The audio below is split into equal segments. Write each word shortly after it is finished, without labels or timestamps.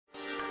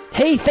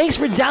Hey, thanks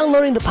for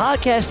downloading the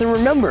podcast. And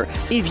remember,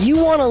 if you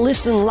want to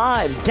listen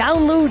live,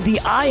 download the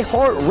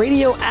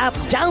iHeartRadio app,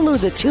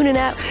 download the TuneIn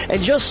app,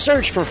 and just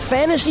search for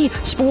Fantasy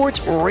Sports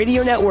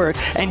Radio Network,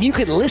 and you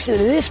can listen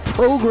to this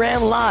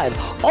program live.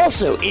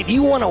 Also, if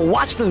you want to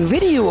watch the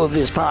video of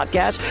this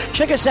podcast,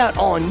 check us out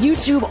on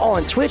YouTube,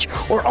 on Twitch,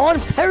 or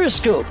on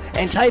Periscope,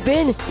 and type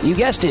in, you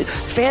guessed it,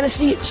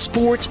 Fantasy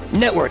Sports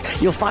Network.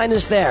 You'll find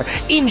us there.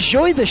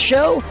 Enjoy the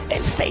show,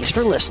 and thanks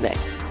for listening.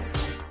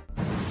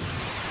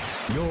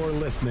 You're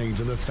listening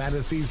to the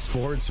Fantasy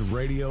Sports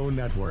Radio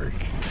Network.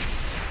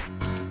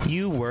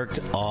 You worked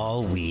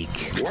all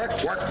week. Work.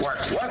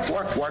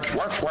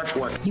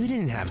 You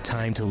didn't have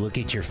time to look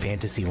at your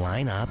fantasy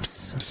lineups.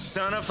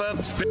 Son of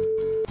a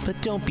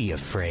But don't be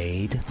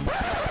afraid.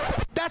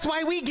 That's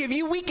why we give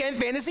you Weekend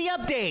Fantasy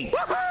Update.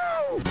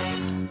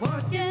 Woohoo!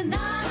 Working 9 to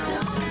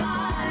 5.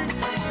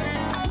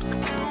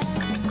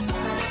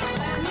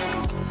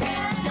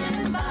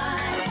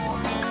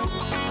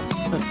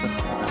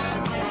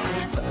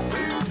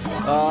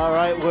 All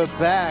right, we're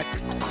back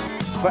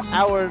for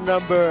hour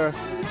number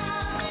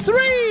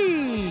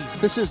 3.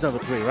 This is number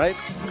 3, right?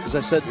 Because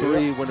I said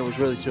 3 when it was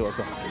really 2.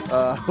 Okay.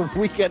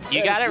 Weekend.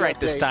 You got it right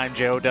this time,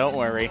 Joe. Don't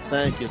worry.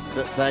 Thank you.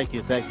 Thank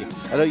you.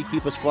 I know you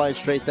keep us flying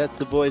straight. That's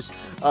the voice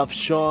of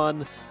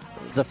Sean,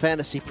 the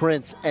Fantasy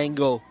Prince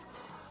Engel,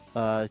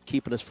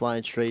 keeping us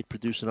flying straight,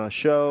 producing our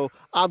show.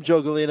 I'm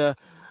Joe Galena.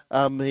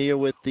 I'm here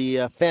with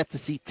the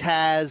Fantasy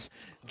Taz,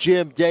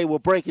 Jim Day. We're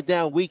breaking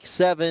down Week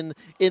 7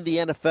 in the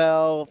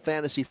NFL,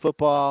 fantasy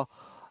football.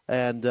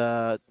 And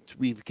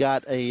we've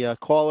got a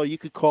caller. You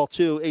could call,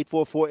 too,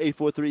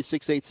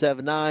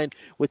 844-843-6879.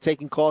 We're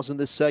taking calls in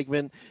this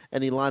segment.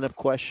 Any lineup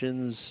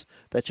questions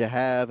that you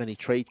have, any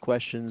trade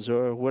questions,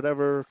 or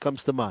whatever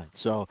comes to mind.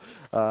 So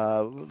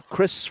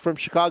Chris from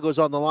Chicago is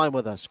on the line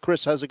with us.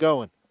 Chris, how's it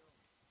going?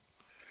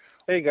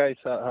 Hey, guys.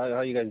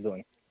 How you guys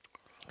doing?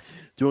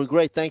 Doing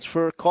great. Thanks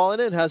for calling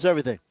in. How's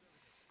everything?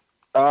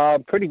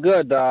 Pretty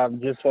good.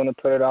 Just want to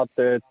put it out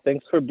there.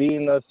 Thanks for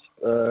being us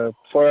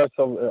for us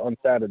on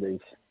Saturdays.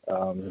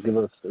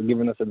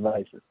 Giving us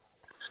advice.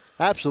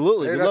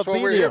 Absolutely. Hey, we that's love what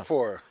being we're here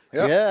for.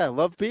 Yep. Yeah,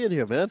 love being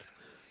here, man.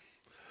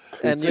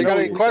 And so you got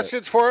any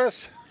questions for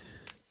us?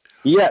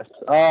 Yes.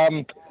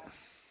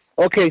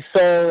 Okay,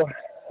 so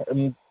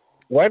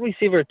wide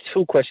receiver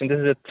 2 question. This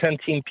is a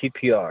 10-team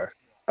PPR.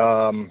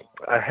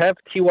 I have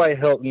T.Y.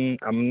 Hilton.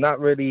 I'm not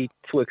really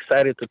too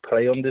excited to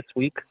play him this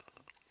week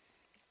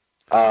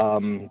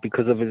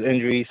because of his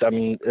injuries. I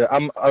mean,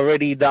 I'm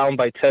already down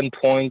by 10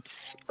 points.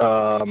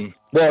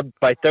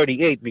 By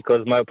 38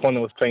 because my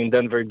opponent was playing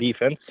Denver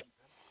defense.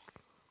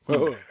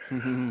 Oh.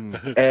 And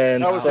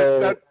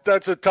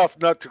that's a tough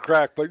nut to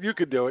crack, but you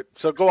could do it.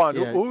 So go on.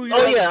 Yeah.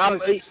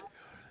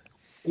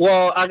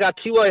 I got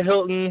T.Y.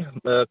 Hilton,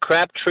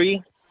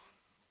 Crabtree.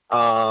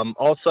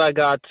 Also, I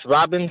got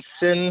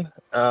Robinson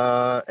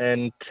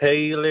and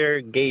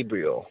Taylor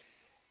Gabriel.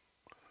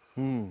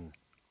 And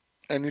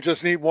you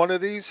just need one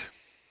of these?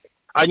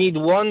 I need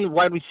one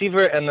wide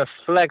receiver and a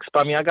flex. But,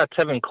 I mean, I got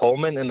Tevin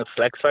Coleman in the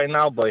flex right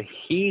now, but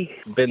he's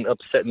been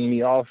upsetting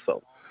me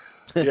also.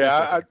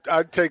 Yeah,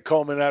 I'd take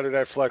Coleman out of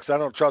that flex. I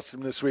don't trust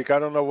him this week. I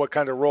don't know what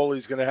kind of role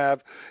he's going to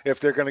have, if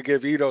they're going to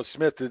give Ito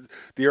Smith the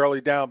early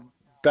down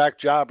back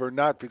job or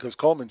not, because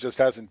Coleman just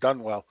hasn't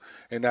done well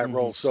in that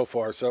role so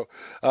far. So,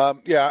 I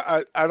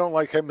don't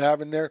like him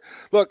having there.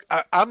 Look,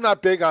 I'm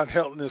not big on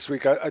Hilton this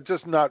week. I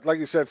just not, like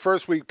you said,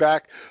 first week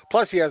back.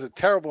 Plus, he has a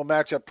terrible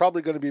matchup,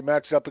 probably going to be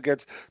matched up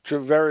against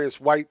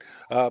Tre'Davious White,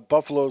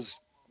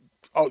 Buffalo's,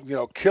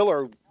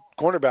 killer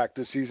cornerback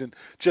this season,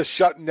 just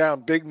shutting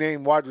down big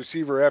name wide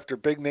receiver after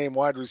big name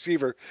wide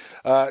receiver.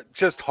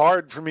 Just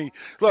hard for me.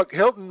 Look,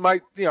 Hilton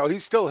might,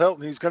 he's still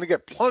Hilton. He's going to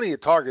get plenty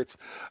of targets,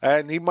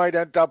 and he might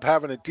end up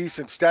having a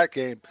decent stat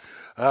game.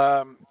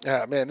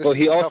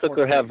 He also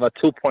could have a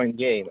 2-point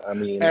game. I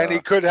mean, and he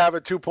could have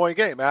a 2-point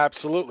game.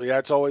 Absolutely,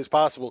 that's always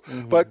possible.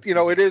 But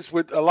it is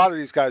with a lot of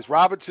these guys.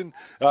 Robinson,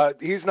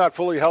 he's not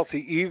fully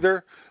healthy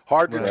either.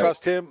 Hard to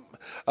trust him.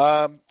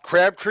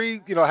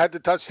 Crabtree, had the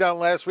touchdown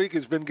last week,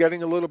 has been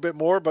getting a little bit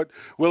more, but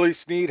Willie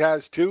Snead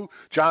has too.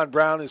 John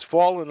Brown has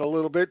fallen a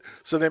little bit,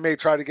 so they may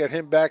try to get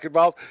him back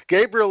involved.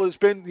 Gabriel has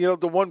been,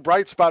 the one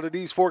bright spot of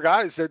these 4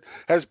 guys that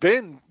has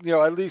been,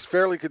 at least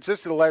fairly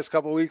consistent the last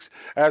couple of weeks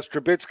as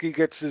Trubisky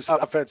gets this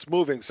offense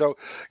moving. So,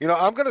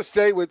 I'm going to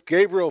stay with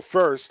Gabriel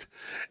first,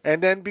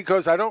 and then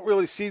because I don't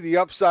really see the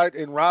upside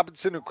in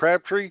Robinson and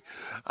Crabtree,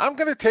 I'm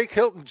going to take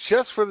Hilton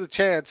just for the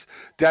chance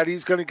that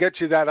he's going to get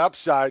you that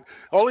upside.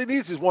 All he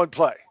needs is one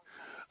play.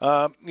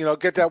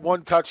 Get that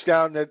one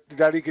touchdown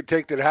that he could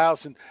take to the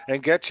house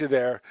and get you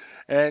there.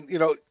 And,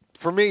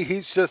 for me,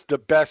 he's just the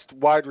best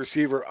wide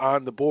receiver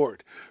on the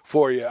board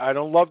for you. I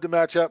don't love the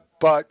matchup,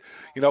 but,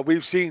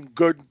 we've seen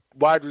good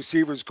wide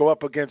receivers go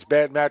up against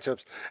bad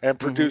matchups and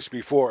produce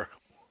before.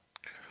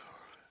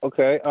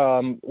 Okay.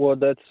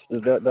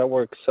 That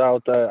works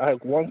out. I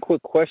have one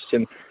quick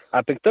question.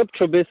 I picked up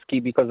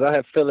Trubisky because I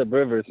have Phillip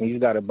Rivers, and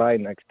he's got a bye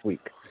next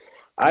week.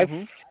 I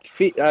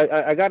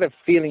got a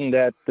feeling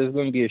that there's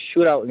going to be a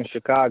shootout in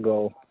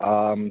Chicago,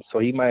 so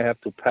he might have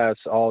to pass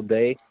all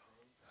day.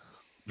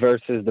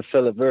 versus the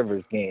Phillip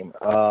Rivers game.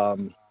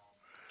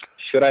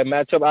 Should I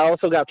match up? I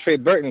also got Trey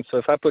Burton, so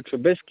if I put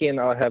Trubisky in,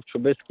 I'll have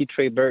Trubisky,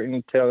 Trey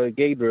Burton, Taylor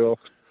Gabriel,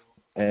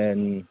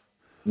 and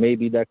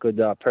maybe that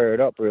could pair it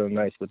up real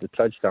nice with the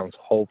touchdowns,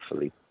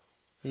 hopefully.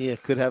 Yeah,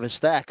 could have a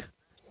stack.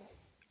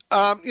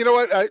 You know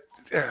what,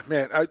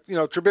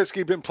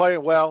 Trubisky been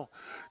playing well.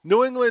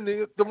 New England,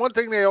 the one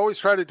thing they always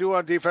try to do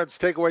on defense is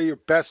take away your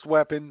best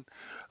weapon.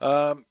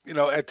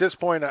 At this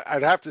point,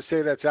 I'd have to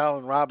say that's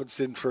Allen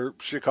Robinson for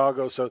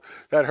Chicago, so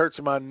that hurts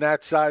him on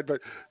that side.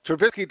 But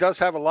Trubisky does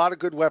have a lot of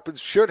good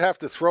weapons, should have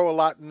to throw a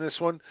lot in this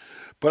one.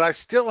 But I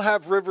still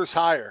have Rivers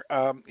higher.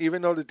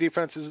 Even though the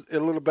defense is a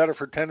little better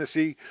for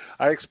Tennessee,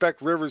 I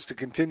expect Rivers to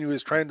continue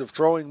his trend of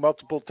throwing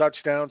multiple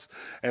touchdowns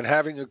and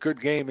having a good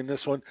game in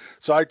this one.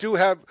 So I do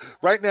have,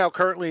 right now,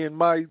 currently in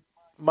my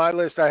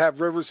list, I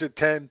have Rivers at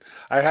 10.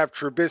 I have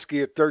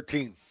Trubisky at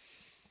 13.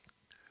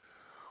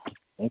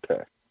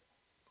 Okay.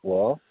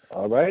 Well,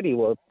 all righty.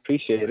 Well,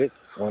 appreciate it.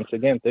 Once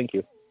again, thank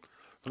you.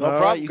 No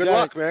problem. Right, good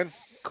luck, man.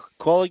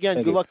 Call again.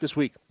 Thank Good you. luck this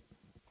week.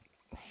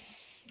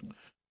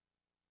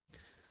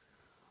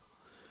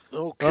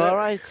 Okay. All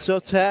right, so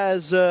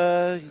Taz,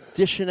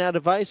 dishing out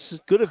advice,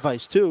 good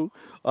advice too.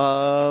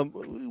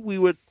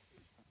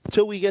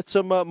 Till we get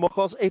some more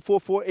calls,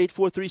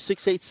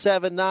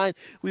 844-843-6879.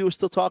 We were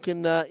still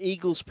talking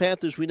Eagles,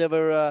 Panthers. We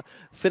never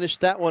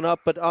finished that one up.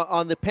 But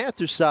on the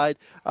Panthers side,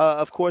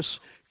 of course,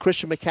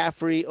 Christian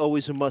McCaffrey,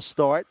 always a must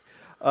start.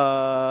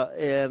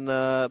 And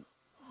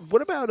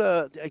what about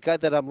a guy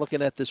that I'm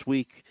looking at this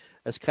week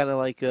as kind of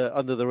like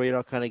under the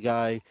radar kind of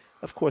guy?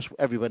 Of course,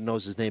 everybody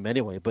knows his name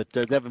anyway, but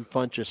Devin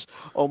Funchess,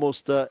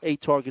 almost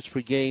 8 targets per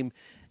game,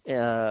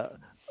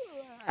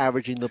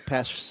 averaging the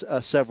past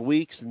several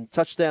weeks, and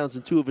touchdowns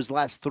in 2 of his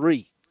last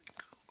 3.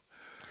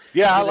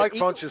 Yeah, I like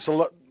Funchess a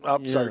lot.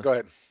 I'm sorry, go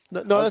ahead.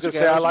 No, I was going to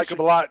say I like him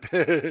a lot.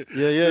 Yeah,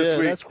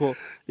 week. that's cool.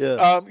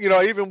 Yeah.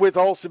 Even with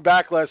Olsen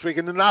back last week,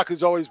 and the knock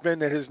has always been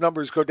that his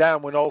numbers go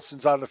down when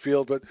Olsen's on the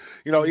field. But,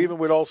 even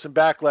with Olsen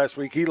back last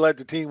week, he led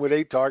the team with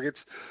 8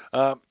 targets.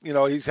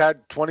 He's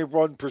had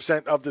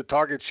 21% of the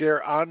target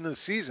share on the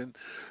season.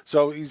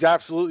 So he's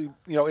absolutely,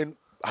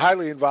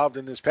 highly involved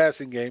in this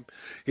passing game.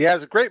 He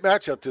has a great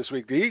matchup this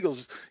week. The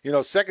Eagles,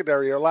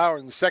 secondary are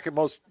allowing the second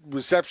most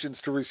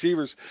receptions to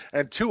receivers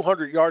and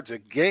 200 yards a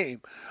game.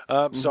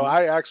 So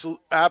I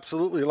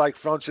absolutely like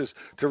Funchess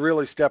to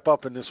really step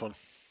up in this one.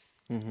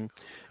 Mm-hmm.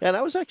 And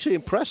I was actually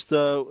impressed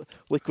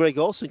with Greg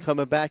Olsen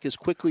coming back as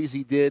quickly as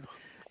he did.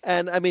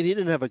 And, I mean, he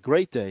didn't have a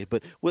great day,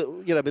 but,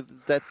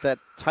 that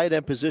tight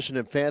end position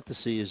in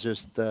fantasy is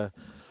just a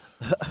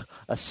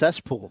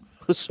cesspool.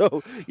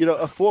 So,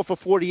 a 4 for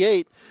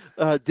 48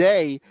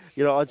 day,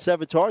 on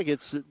 7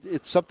 targets,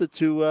 it's something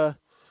to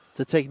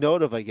take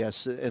note of, I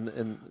guess,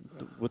 and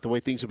with the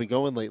way things have been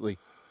going lately.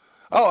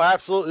 Oh,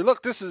 absolutely.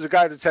 Look, this is a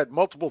guy that's had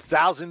multiple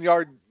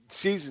 1,000-yard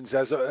seasons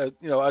as a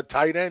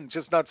tight end,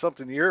 just not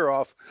something you hear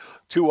off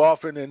too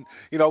often. And,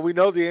 we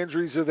know the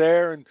injuries are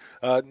there and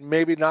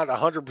maybe not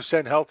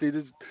 100% healthy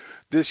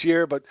this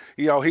year, but,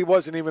 he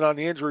wasn't even on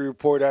the injury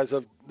report as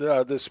of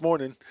this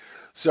morning.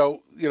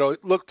 So,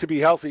 it looked to be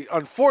healthy.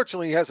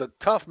 Unfortunately, he has a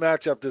tough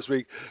matchup this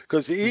week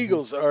because the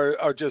Eagles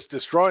are just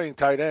destroying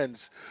tight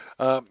ends.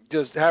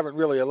 Just haven't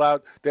really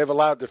they've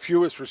allowed the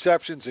fewest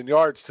receptions and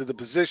yards to the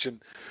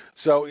position.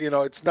 So,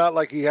 it's not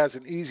like he has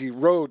an easy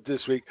road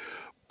this week.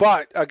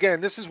 But,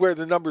 again, this is where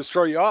the numbers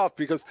throw you off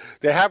because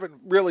they haven't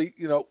really,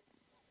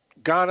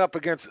 gone up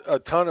against a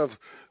ton of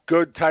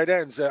good tight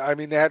ends. I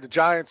mean, they had the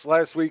Giants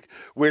last week,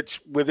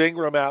 which with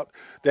Ingram out.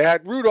 They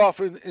had Rudolph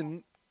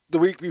in the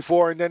week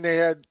before, and then they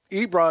had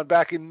Ebron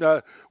back in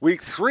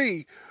week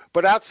 3.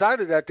 But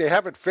outside of that, they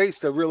haven't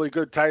faced a really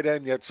good tight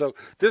end yet. So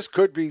this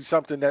could be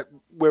something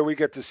where we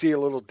get to see a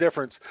little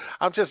difference.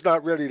 I'm just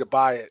not ready to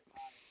buy it.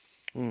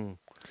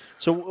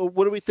 So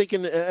what are we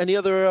thinking? Any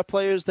other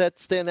players that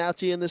stand out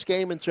to you in this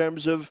game in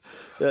terms of,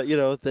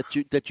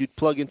 that you'd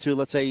plug into,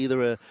 let's say,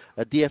 either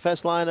a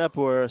DFS lineup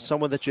or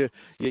someone that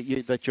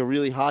you're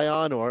really high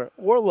on or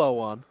low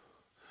on?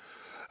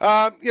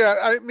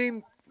 I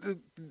mean,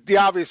 the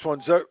obvious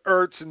ones,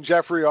 Ertz and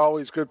Jeffrey,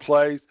 always good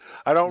plays.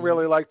 I don't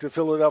really like the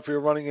Philadelphia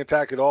running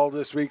attack at all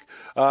this week.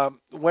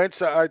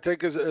 Wentz, I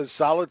think, is a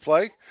solid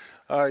play.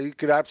 He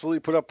could absolutely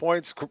put up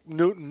points.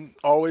 Newton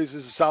always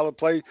is a solid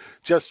play,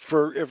 just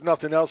for, if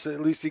nothing else,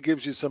 at least he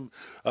gives you some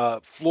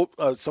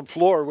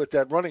floor with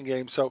that running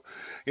game. So,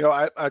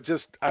 I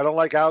don't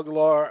like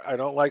Aguilar. I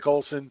don't like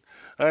Olsen.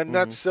 And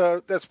that's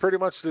pretty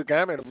much the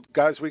gamut of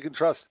guys we can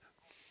trust.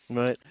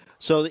 Right.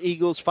 So the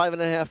Eagles,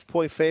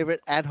 5.5-point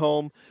favorite at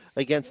home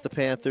against the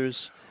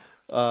Panthers.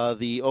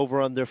 The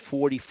over/under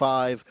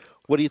 45.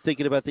 What are you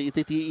thinking about that? You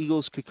think the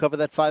Eagles could cover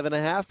that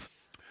 5.5,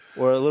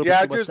 or a little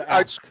bit too much to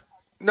ask?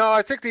 No,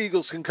 I think the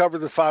Eagles can cover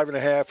the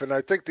 5.5, and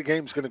I think the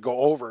game's going to go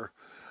over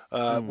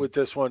with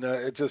this one.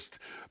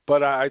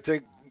 But I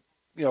think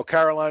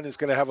Carolina is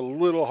going to have a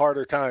little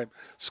harder time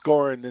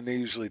scoring than they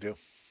usually do.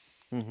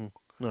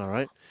 Mm-hmm. All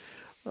right.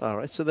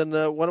 So then,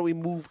 why don't we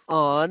move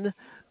on?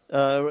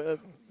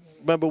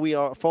 remember,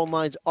 our phone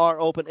lines are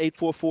open,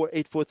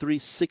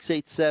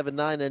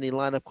 844-843-6879. Any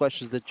lineup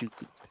questions that you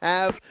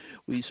have.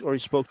 We already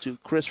spoke to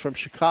Chris from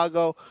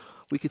Chicago.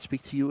 We could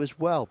speak to you as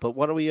well. But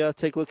why don't we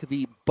take a look at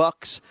the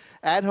Bucks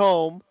at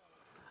home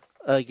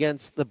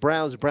against the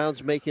Browns.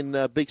 Browns making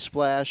a big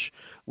splash.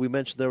 We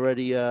mentioned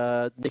already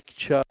Nick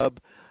Chubb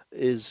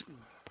is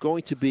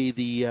going to be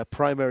the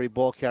primary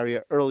ball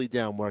carrier early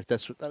down, Mark.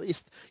 That's at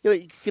least,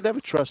 you can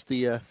never trust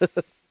the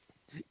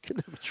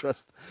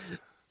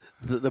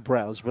the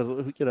Browns. But,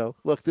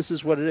 look, this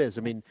is what it is.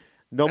 I mean,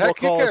 no more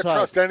calls. You can't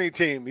trust any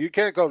team. You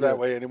can't go that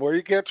way anymore.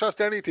 You can't trust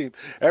any team.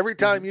 Every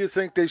time you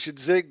think they should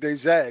zig, they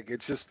zag.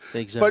 It's just,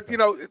 but you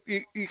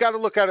got to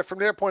look at it from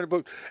their point of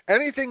view.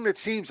 Anything that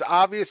seems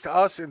obvious to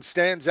us and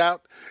stands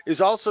out is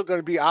also going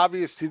to be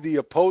obvious to the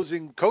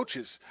opposing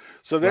coaches.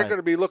 So they're going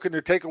to be looking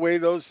to take away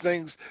those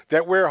things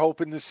that we're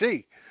hoping to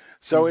see.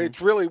 So it's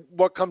really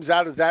what comes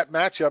out of that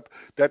matchup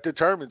that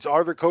determines,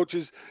 are the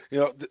coaches,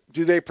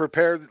 do they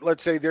prepare,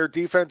 let's say, their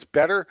defense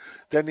better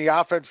than the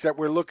offense that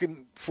we're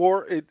looking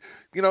for?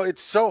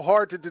 It's so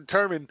hard to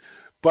determine,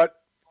 but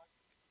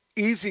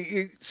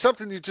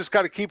something you just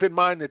got to keep in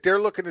mind, that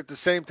they're looking at the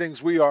same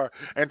things we are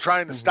and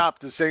trying to stop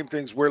the same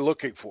things we're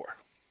looking for.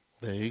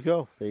 There you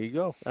go.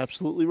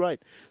 Absolutely right.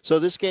 So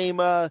this game,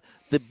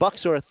 the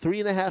Bucks are a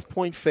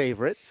 3.5-point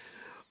favorite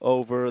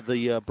over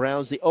the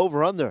Browns. The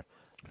over-under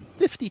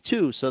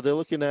 52, so they're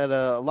looking at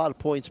a lot of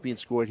points being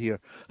scored here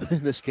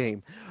in this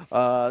game.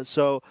 First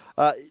of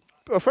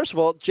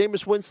all,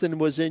 Jameis Winston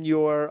was in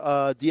your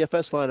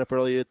DFS lineup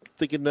earlier,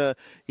 thinking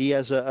he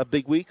has a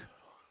big week?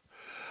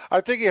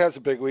 I think he has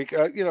a big week.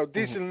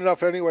 Decent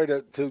enough anyway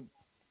to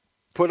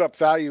put up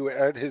value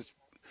at his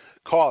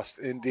cost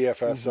in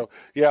DFS. So,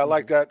 I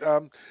like that.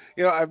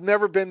 I've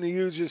never been the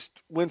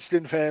hugest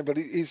Winston fan, but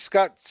he's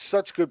got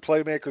such good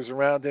playmakers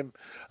around him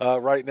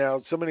right now.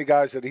 So many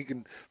guys that he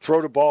can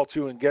throw the ball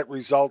to and get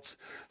results.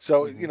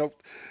 So,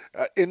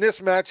 in this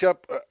matchup,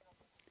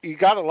 you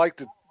got to like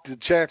the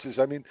chances.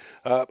 I mean,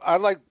 I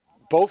like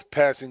both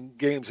passing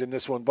games in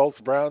this one,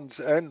 both Browns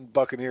and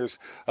Buccaneers.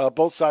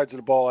 Both sides of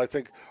the ball, I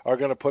think, are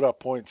going to put up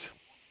points.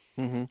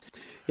 Mm-hmm.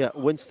 Yeah,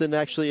 Winston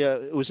actually,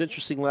 it was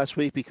interesting last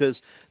week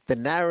because the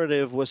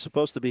narrative was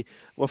supposed to be,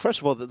 well, first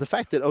of all, the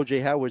fact that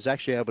O.J. Howard's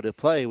actually able to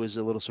play was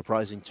a little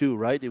surprising too,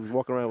 right? He was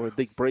walking around with a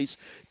big brace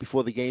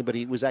before the game, but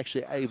he was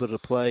actually able to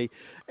play.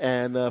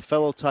 And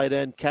fellow tight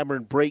end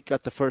Cameron Brate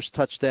got the first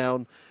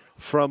touchdown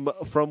from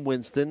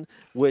Winston,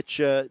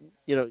 which,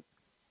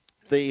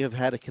 they have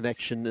had a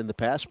connection in the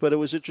past, but it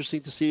was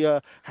interesting to see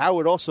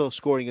Howard also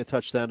scoring a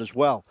touchdown as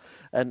well.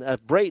 And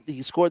Brate,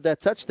 he scored that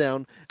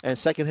touchdown, and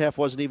second half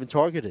wasn't even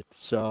targeted.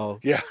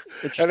 So yeah,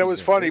 and it was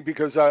funny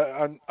because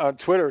on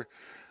Twitter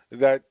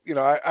that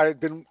I had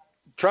been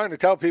trying to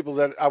tell people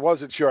that I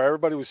wasn't sure.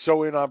 Everybody was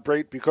so in on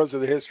Brate because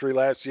of the history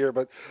last year,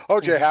 but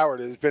O.J. Howard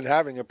has been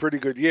having a pretty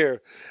good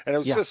year, and it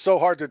was just so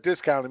hard to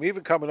discount him,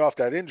 even coming off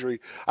that injury.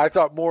 I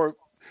thought more,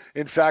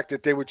 in fact,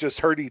 that they would just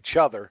hurt each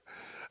other.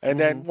 And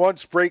then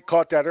once Brate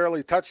caught that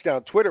early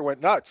touchdown, Twitter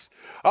went nuts.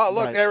 Oh,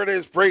 look, there it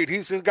is, Brate.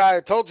 He's the guy. I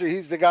told you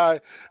he's the guy.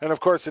 And,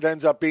 of course, it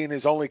ends up being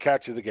his only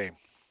catch of the game.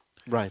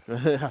 Right. But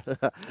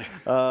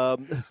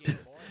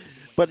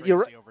you're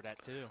right. Over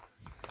that too.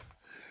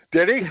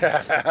 Did he?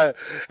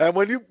 And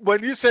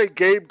when you say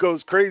Gabe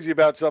goes crazy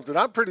about something,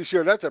 I'm pretty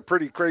sure that's a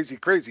pretty crazy.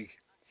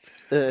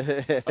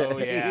 Oh,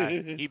 yeah.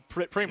 He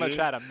pretty much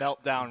had a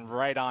meltdown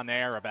right on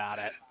air about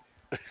it.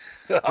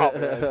 Oh,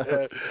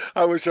 man.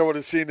 I wish I would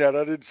have seen that.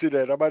 I didn't see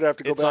that. I might have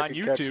to go back and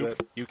YouTube. catch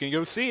that. You can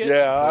go see it.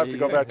 Yeah, I'll have to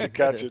go back and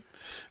catch it.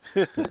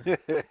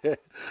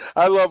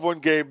 I love when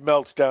Gabe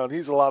melts down.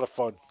 He's a lot of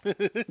fun.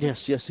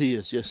 Yes, he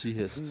is.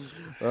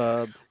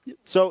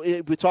 So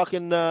we're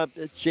talking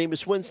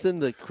Jameis Winston,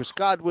 the Chris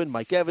Godwin,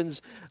 Mike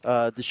Evans,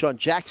 Deshaun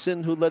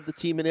Jackson, who led the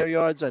team in air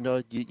yards. I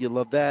know you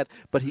love that,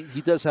 but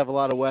he does have a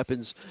lot of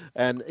weapons,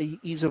 and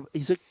he's a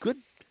good.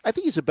 I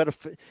think he's a better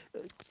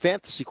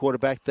fantasy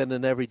quarterback than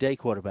an everyday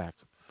quarterback.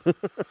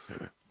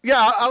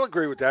 Yeah, I'll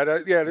agree with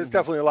that. There's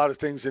definitely a lot of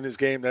things in his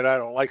game that I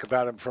don't like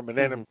about him from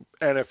an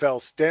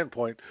NFL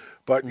standpoint.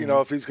 But,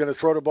 if he's going to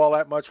throw the ball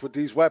that much with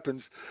these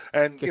weapons,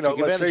 and,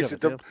 let's face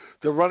it,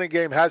 the running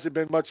game hasn't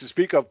been much to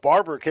speak of.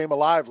 Barber came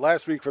alive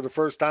last week for the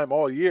first time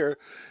all year.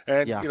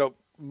 And,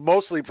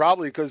 mostly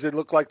probably because it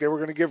looked like they were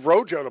going to give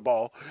Rojo the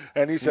ball.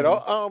 And he said,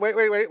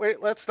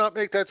 wait, let's not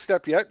make that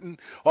step yet. And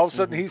all of a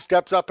sudden he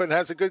steps up and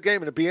has a good game.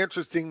 And it'd be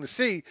interesting to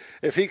see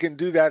if he can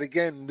do that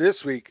again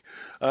this week.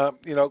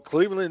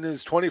 Cleveland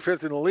is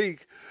 25th in the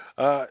league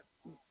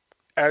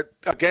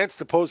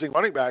against opposing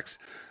running backs,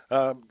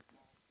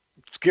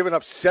 giving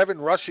up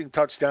 7 rushing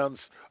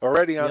touchdowns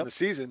already on the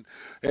season.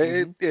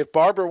 If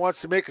Barber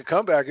wants to make a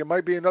comeback, it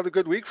might be another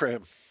good week for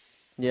him.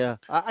 Yeah,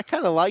 I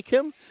kind of like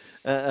him.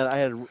 And I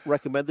had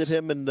recommended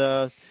him in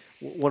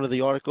one of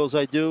the articles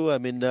I do. I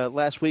mean,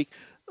 last week,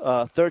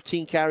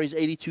 13 carries,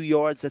 82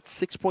 yards.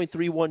 That's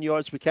 6.31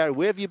 yards per carry.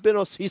 Where have you been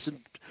all season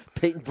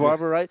Peyton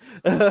Barber, right?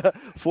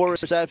 4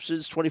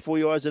 receptions, 24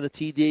 yards, and a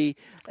TD.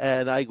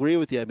 And I agree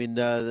with you. I mean,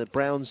 the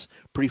Browns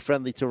pretty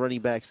friendly to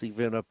running backs. They've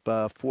given up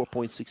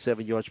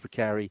 4.67 yards per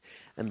carry,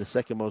 and the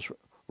second most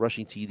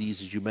rushing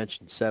TDs, as you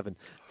mentioned, 7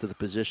 to the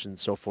position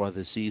so far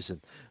this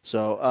season.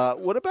 So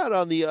what about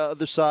on the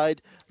other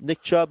side?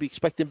 Nick Chubb, you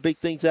expecting big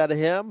things out of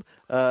him?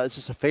 Is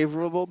this a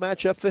favorable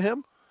matchup for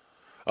him?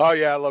 Oh,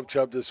 yeah, I love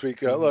Chubb this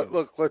week.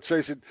 Look, let's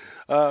face it.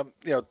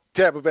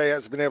 Tampa Bay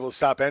hasn't been able to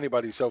stop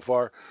anybody so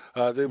far.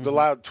 They've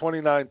allowed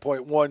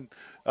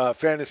 29.1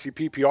 fantasy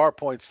PPR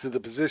points to the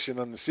position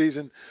on the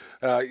season.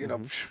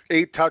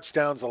 8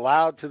 touchdowns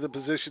allowed to the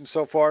position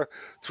so far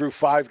through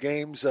 5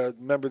 games.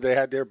 Remember, they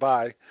had their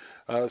bye.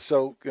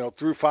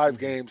 Through 5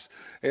 games,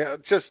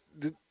 just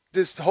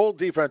this whole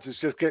defense is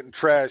just getting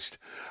trashed.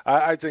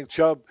 I think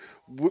Chubb,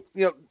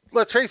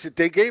 let's face it,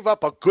 they gave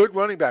up a good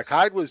running back.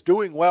 Hyde was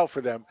doing well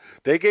for them.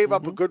 They gave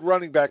up a good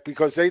running back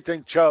because they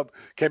think Chubb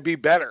can be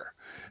better,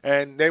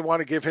 and they want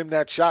to give him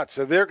that shot.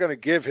 So they're going to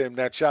give him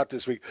that shot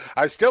this week.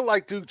 I still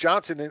like Duke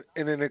Johnson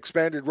in an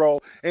expanded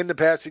role in the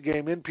passing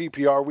game in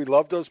PPR. We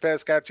love those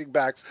pass-catching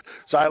backs,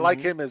 so I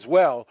like him as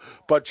well.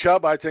 But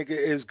Chubb, I think,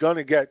 is going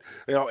to get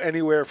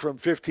anywhere from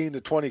 15 to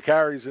 20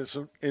 carries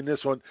in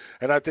this one,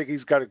 and I think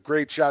he's got a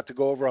great shot to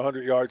go over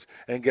 100 yards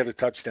and get a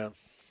touchdown.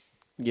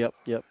 Yep.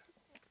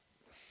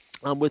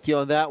 I'm with you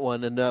on that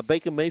one. And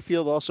Baker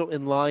Mayfield also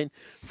in line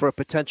for a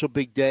potential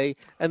big day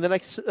and the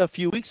next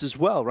few weeks as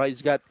well, right?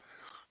 He's got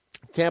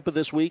Tampa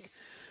this week,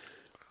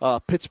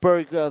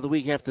 Pittsburgh the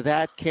week after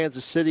that,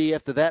 Kansas City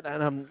after that,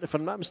 and if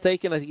I'm not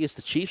mistaken, I think it's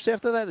the Chiefs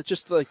after that. It's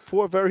just like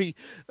 4 very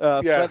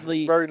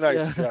friendly. Very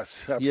nice.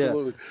 Yes,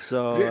 absolutely. Yeah.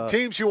 So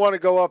teams you want to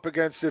go up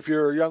against if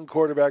you're a young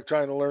quarterback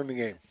trying to learn the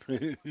game.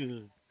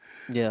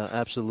 Yeah,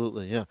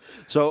 absolutely. Yeah.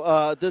 So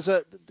I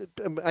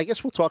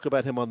guess we'll talk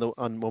about him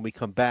on when we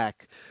come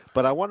back.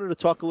 But I wanted to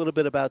talk a little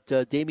bit about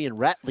Damian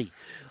Ratley,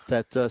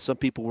 that some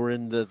people were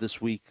in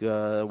this week,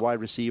 wide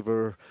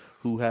receiver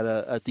who had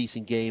a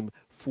decent game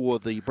for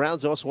the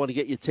Browns. I also want to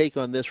get your take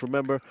on this.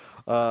 Remember,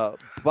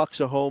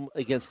 Bucs are home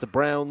against the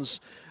Browns,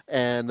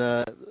 and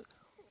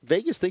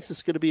Vegas thinks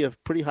it's going to be a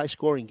pretty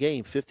high-scoring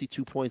game,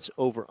 52 points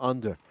over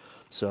under.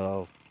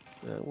 So.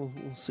 We'll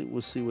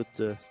see what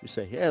we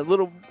say. Yeah,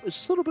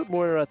 it's a little bit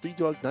more Three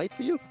Dog Night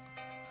for you.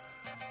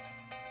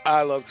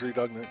 I love Three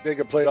Dog Night. They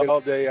can play it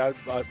all day.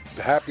 I'm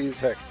happy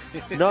as heck.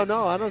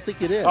 No, I don't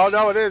think it is. Oh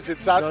no, it is.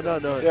 It's not.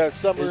 No. Yeah,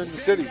 Summer in the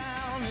City.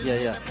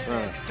 Yeah. All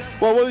right.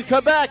 Well, when we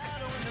come back,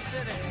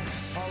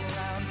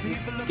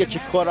 get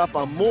you caught up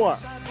on more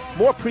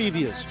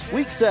previews.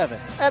 Week 7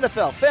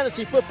 NFL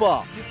Fantasy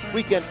Football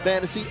Weekend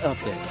Fantasy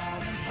Update.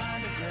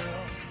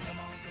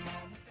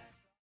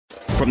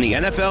 From the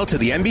NFL to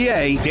the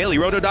NBA,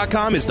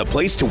 DailyRoto.com is the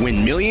place to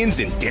win millions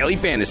in daily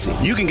fantasy.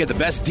 You can get the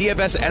best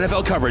DFS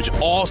NFL coverage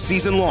all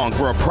season long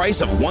for a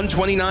price of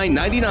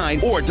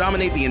 $129.99 or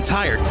dominate the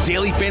entire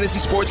daily fantasy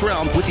sports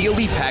realm with the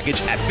Elite Package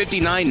at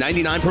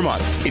 $59.99 per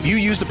month. If you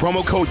use the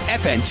promo code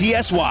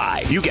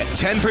FNTSY, you get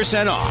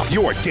 10% off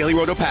your Daily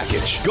Roto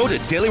package. Go to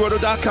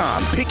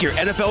DailyRoto.com, pick your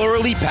NFL or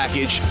Elite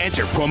Package,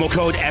 enter promo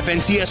code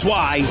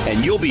FNTSY,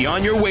 and you'll be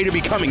on your way to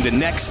becoming the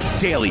next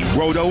Daily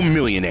Roto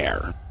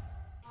millionaire.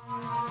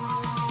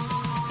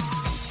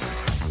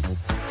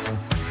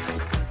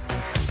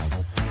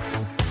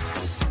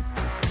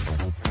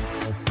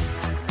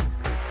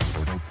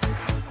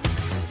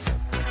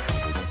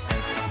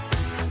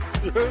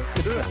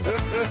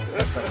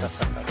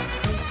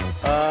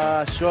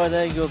 Sean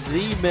Engel,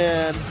 the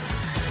man.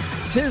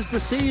 'Tis the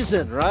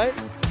season, right?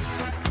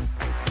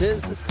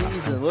 'Tis the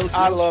season.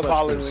 I love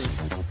Halloween.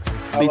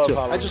 Me too.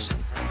 I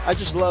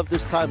just love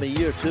this time of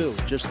year too.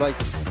 Just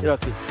like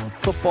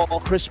football,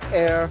 crisp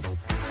air.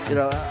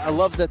 I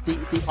love that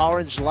the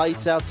orange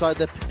lights outside.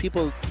 That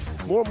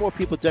more and more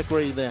people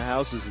decorating their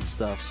houses and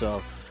stuff.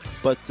 So,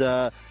 but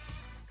I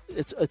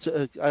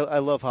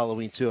love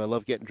Halloween too. I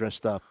love getting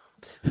dressed up.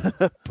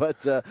 But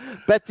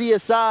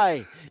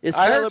BetDSI is celebrating.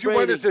 I heard you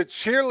went as a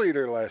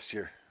cheerleader last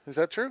year. Is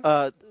that true?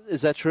 Is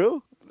that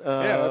true?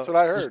 Yeah, that's what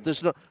I heard.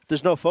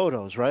 There's no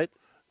photos, right?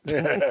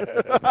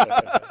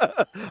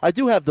 I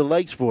do have the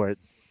legs for it.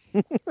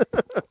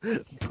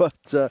 But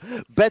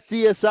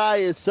BetDSI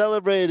is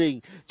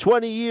celebrating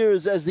 20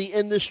 years as the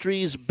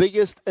industry's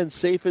biggest and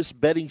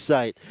safest betting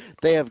site.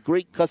 They have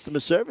great customer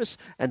service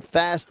and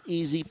fast,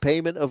 easy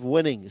payment of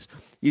winnings.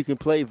 You can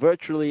play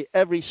virtually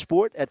every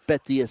sport at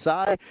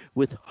BetDSI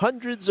with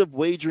hundreds of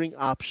wagering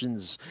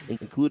options,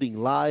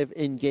 including live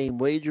in-game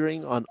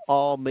wagering on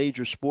all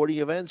major sporting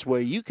events where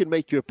you can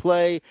make your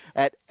play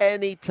at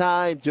any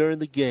time during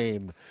the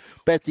game.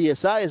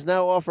 BetDSI is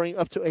now offering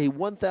up to a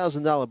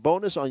 $1,000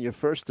 bonus on your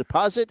first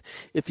deposit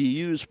if you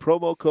use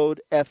promo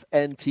code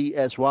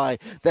FNTSY.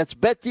 That's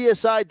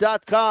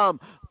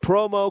BetDSI.com,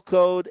 promo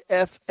code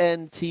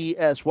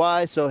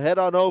FNTSY. So head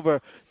on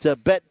over to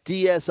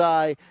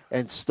BetDSI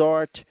and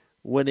start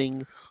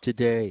winning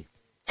today.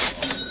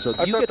 So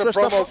do you get dressed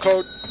up?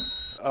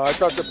 I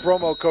thought the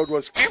promo code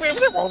was.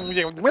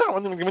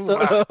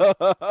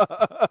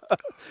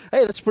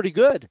 Hey, that's pretty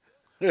good.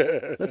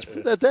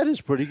 That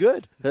is pretty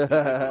good.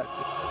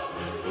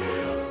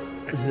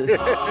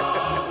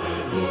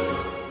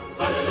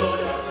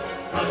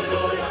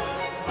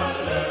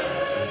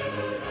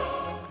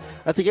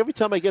 I think every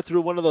time I get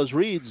through one of those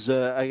reads,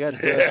 I got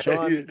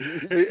Sean.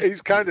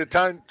 He's kind of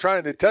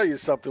trying to tell you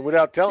something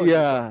without telling you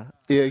something.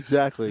 Yeah,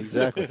 exactly.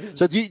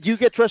 So do you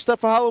get dressed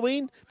up for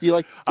Halloween? Do you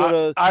like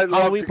go to I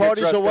love Halloween to get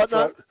parties dressed or up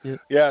whatnot?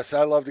 Yes,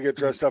 I love to get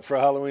dressed up for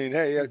Halloween.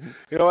 Hey,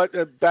 you know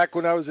what? Back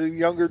when I was a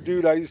younger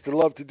dude, I used to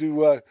love to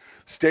do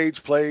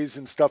stage plays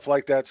and stuff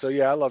like that. So,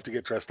 yeah, I love to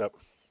get dressed up.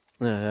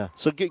 Yeah.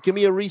 So give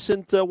me a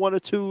recent one or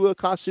two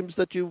costumes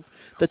that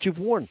you've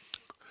worn.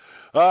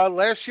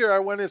 Last year, I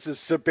went as a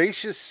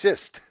sebaceous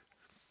cyst.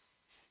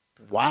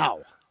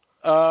 Wow.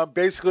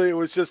 Basically, it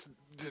was just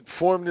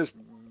formed this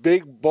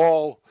big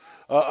ball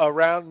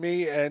around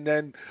me, and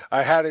then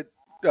I had it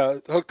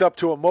hooked up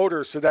to a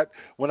motor so that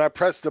when I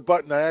pressed the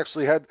button, I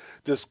actually had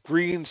this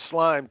green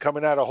slime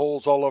coming out of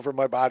holes all over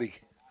my body.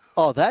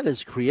 Oh, that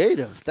is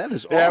creative. That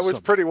is awesome. Yeah, it was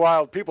pretty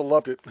wild. People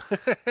loved it.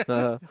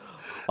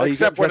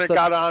 Except when it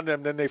got on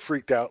them, then they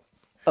freaked out.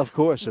 Of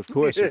course.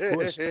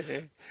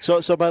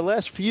 So my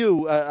last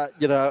few, I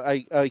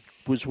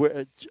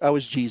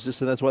was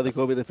Jesus, and that's why they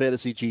call me the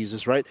Fantasy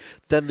Jesus, right?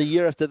 Then the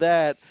year after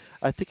that,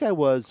 I think I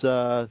was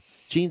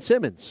Gene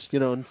Simmons,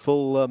 in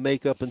full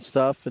makeup and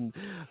stuff, and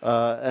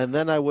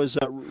then I was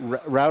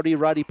Rowdy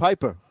Roddy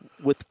Piper.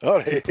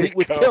 Complete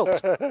with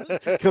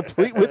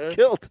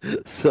kilt.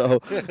 So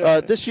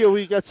this year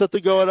we got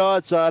something going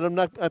on. So I'm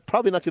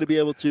probably not going to be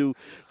able to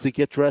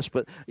get dressed.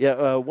 But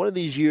yeah, one of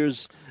these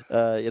years,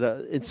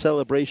 in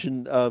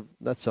celebration of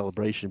not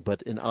celebration,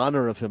 but in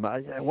honor of him,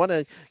 I want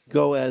to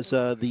go as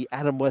the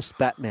Adam West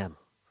Batman.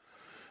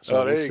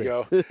 So there you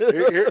go.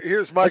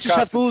 Here's my I just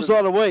have to lose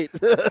all the weight.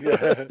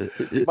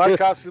 My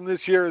costume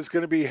this year is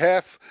going to be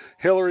half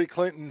Hillary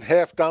Clinton,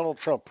 half Donald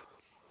Trump.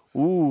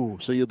 Ooh,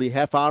 so you'll be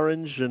half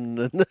orange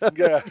and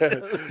yeah.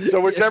 So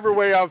whichever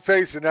way I'm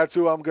facing, that's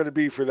who I'm going to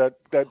be for that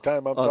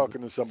time I'm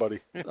talking to somebody.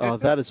 Oh,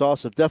 that is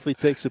awesome. Definitely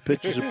take some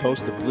pictures and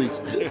post them, please.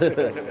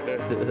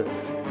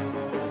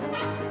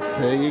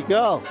 There you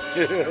go.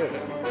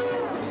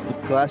 The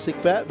classic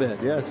Batman,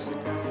 yes.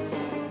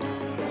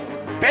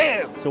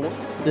 Bam!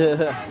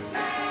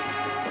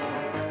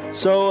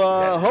 So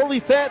holy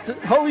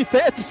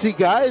fantasy,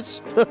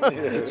 guys.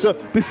 So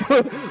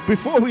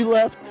before we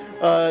left,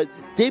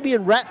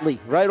 Damian Ratley,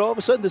 right? All of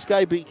a sudden, this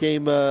guy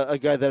became a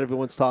guy that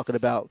everyone's talking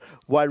about.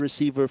 Wide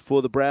receiver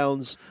for the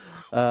Browns.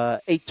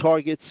 8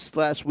 targets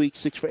last week,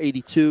 6 for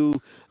 82.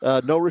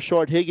 No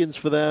Rashard Higgins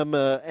for them.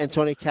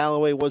 Antonio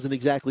Callaway wasn't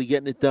exactly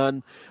getting it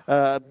done.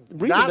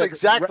 Not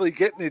exactly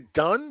getting it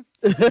done?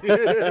 You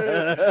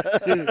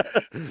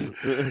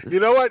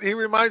know what? He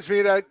reminds me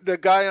of the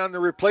guy on the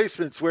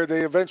replacements where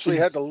they eventually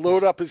had to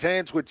load up his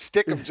hands with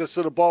Stickum just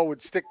so the ball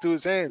would stick to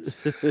his hands.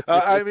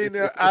 I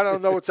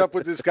don't know what's up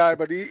with this guy,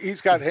 but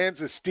he's got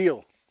hands of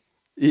steel.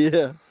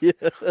 Yeah,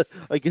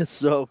 I guess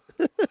so.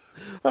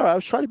 All right, I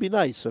was trying to be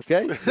nice,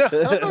 okay?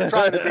 I'm not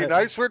trying to be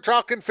nice. We're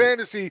talking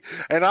fantasy,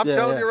 and I'm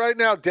telling you right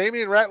now,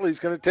 Damian Ratley's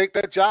going to take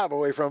that job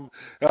away from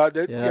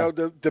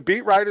the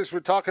beat writers were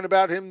talking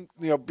about him,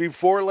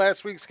 before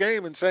last week's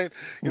game and saying,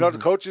 the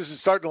coaches are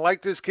starting to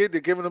like this kid.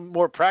 They're giving him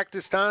more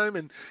practice time,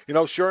 and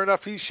sure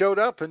enough, he showed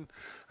up, and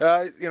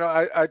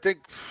I think,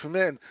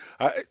 man.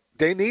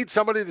 They need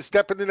somebody to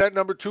step into that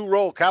number 2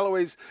 role.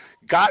 Callaway's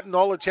gotten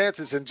all the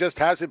chances and just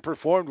hasn't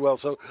performed well.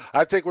 So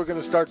I think we're going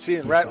to start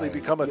seeing Ratley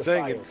become a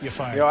thing. And,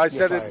 I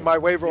said it in my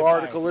waiver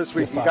article this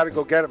week. You got to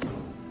go get him.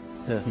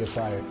 Yeah. You're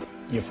fired.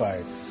 You're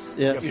fired.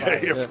 Yeah,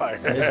 you're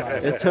fired.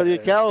 Antonio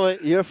Callaway,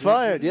 you're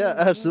fired. Yeah,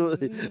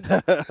 absolutely.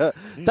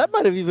 That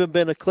might have even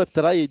been a clip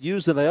that I had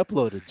used and I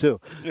uploaded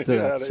too. To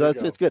them. So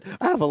it's good.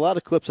 I have a lot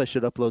of clips I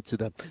should upload to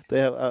them.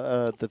 They have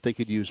that they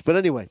could use. But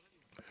anyway.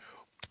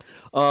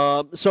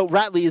 So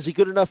Ratley, is he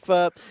good enough?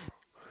 Do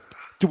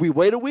we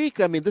wait a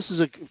week? I mean, this is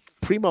a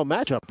primo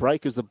matchup,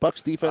 right? Because the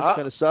Bucs defense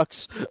kind of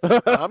sucks.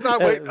 I'm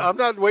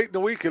not waiting a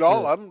week at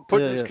all. I'm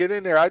putting this kid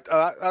in there.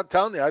 I'm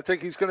telling you, I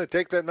think he's going to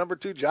take that number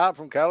 2 job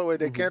from Callaway.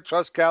 They can't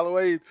trust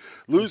Callaway.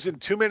 Losing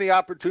too many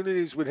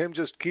opportunities with him,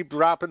 just keep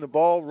dropping the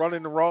ball,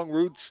 running the wrong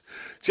routes,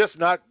 just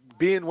not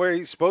being where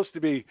he's supposed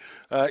to be.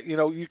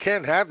 You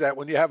can't have that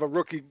when you have a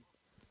rookie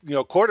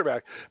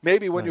quarterback.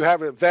 Maybe when you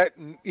have a vet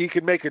and he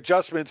can make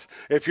adjustments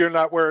if you're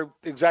not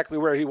exactly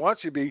where he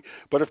wants you to be.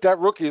 But if that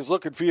rookie is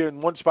looking for you in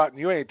one spot and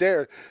you ain't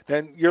there,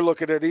 then you're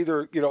looking at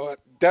either,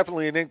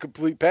 definitely an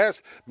incomplete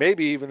pass,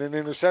 maybe even an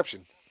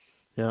interception.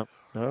 Yeah.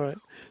 All right.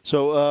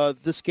 So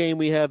this game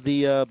we have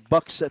the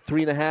Bucs at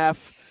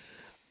 3.5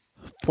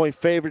 point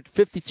favorite,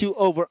 52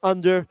 over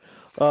under.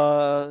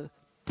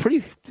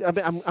 Pretty. I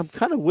mean, I'm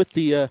kind of with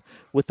the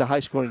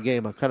high scoring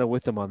game. I'm kind of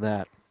with them on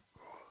that.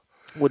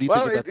 What do you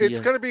think about it's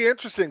going to be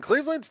interesting.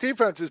 Cleveland's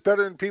defense is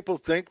better than people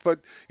think,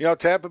 but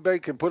Tampa Bay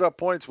can put up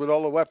points with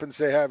all the weapons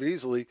they have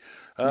easily.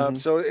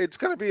 So it's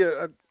going to be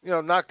a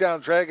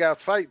knockdown, drag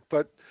out fight.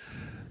 But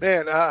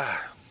man, I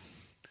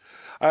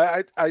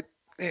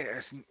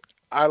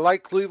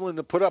like Cleveland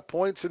to put up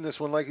points in this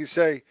one, like you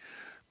say.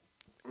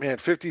 Man,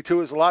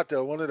 52 is a lot,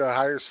 though. One of the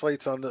higher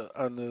slates on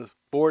the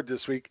board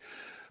this week.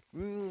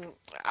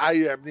 I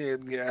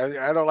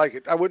don't like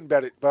it. I wouldn't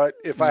bet it, but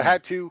if I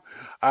had to,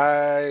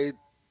 my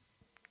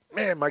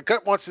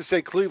gut wants to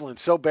say Cleveland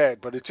so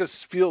bad, but it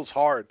just feels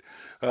hard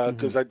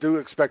because I do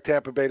expect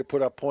Tampa Bay to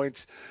put up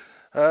points.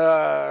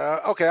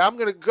 Okay, I'm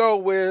going to go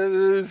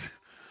with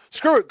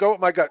screw it. Go with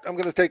my gut. I'm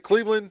going to take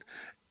Cleveland,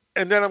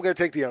 and then I'm going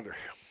to take the under.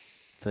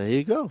 There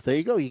you go.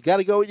 You got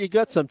to go with your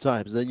gut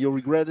sometimes. Then you'll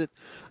regret it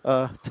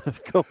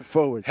going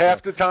forward.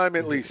 Half the time,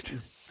 at least.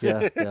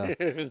 Yeah.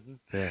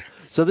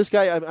 So this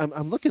guy,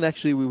 I'm looking.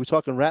 Actually, we were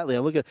talking Ratley.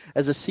 I'm looking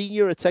as a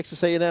senior at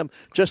Texas A&M,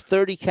 just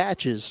 30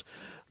 catches,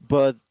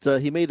 but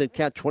he made them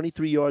count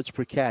 23 yards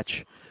per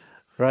catch,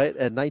 right,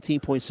 at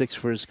 19.6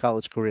 for his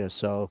college career.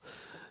 So,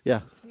 yeah.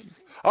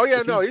 Oh,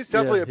 yeah, no, he's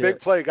definitely a big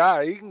play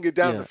guy. He can get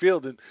down the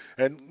field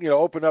and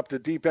open up the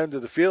deep end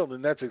of the field,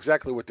 and that's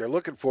exactly what they're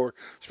looking for,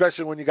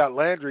 especially when you got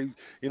Landry,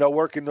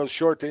 working those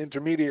short to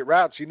intermediate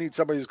routes. You need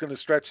somebody who's going to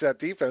stretch that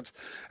defense.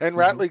 And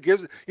Ratley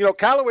gives –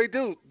 Callaway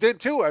did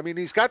too. I mean,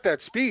 he's got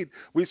that speed.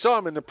 We saw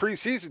him in the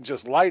preseason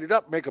just light it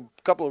up, make a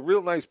couple of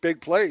real nice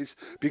big plays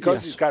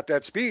because he's got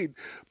that speed.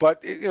 But,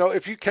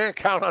 if you can't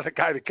count on a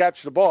guy to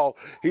catch the ball,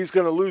 he's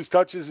going to lose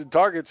touches and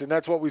targets, and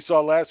that's what we saw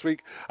last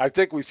week. I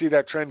think we see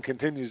that trend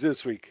continues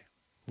this week.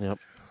 Yep.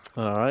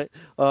 All right.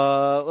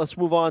 Let's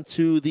move on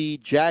to the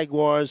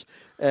Jaguars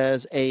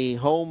as a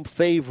home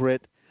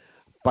favorite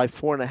by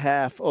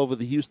 4.5 over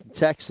the Houston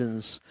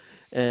Texans.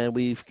 And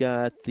we've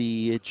got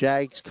the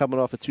Jags coming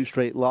off of 2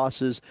 straight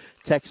losses,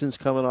 Texans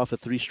coming off of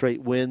 3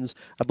 straight wins.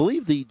 I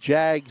believe the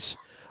Jags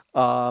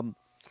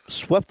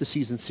swept the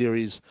season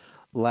series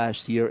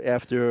last year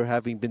after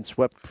having been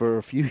swept for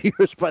a few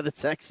years by the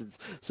Texans.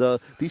 So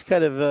these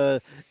kind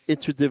of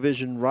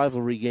interdivision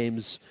rivalry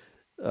games,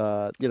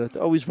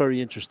 always very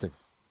interesting.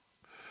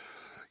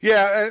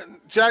 Yeah,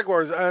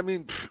 Jaguars, I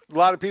mean, a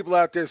lot of people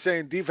out there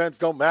saying defense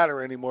don't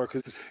matter anymore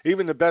because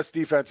even the best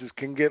defenses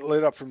can get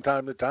lit up from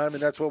time to time,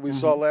 and that's what we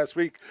saw last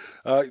week.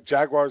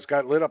 Jaguars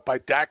got lit up by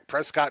Dak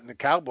Prescott and the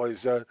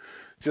Cowboys.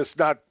 Just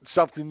not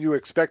something you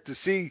expect to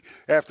see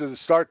after the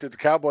start that the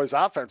Cowboys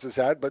offense has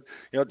had. But,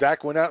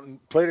 Dak went out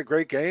and played a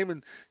great game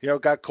and,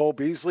 got Cole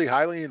Beasley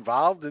highly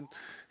involved. And,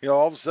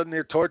 all of a sudden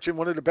they're torching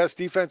one of the best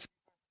defenses.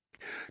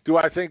 Do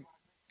I think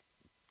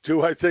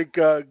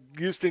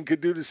Houston could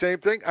do the same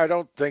thing? I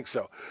don't think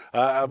so.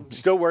 I'm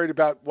still worried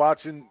about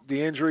Watson,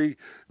 the injury.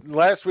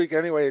 Last week,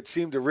 anyway, it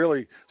seemed to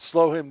really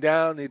slow him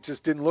down. It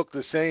just didn't look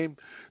the same.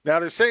 Now,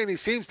 they're saying he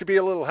seems to be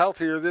a little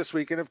healthier this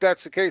week, and if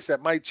that's the case,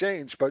 that might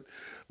change. But,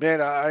 man,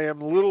 I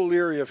am a little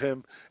leery of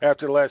him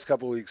after the last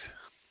couple of weeks.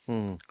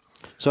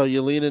 So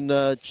you're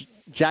leaning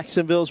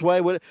Jacksonville's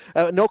way?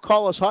 No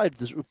Carlos Hyde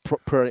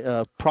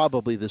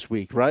probably this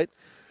week, right?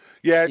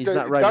 Yeah, it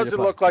doesn't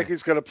look like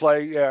he's going to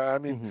play. Yeah, I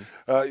mean,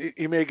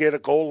 he may get a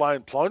goal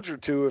line plunge or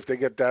two if they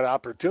get that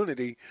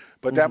opportunity,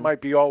 but that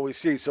might be all we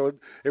see. So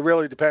it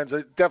really depends.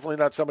 Definitely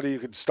not somebody you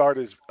can start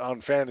as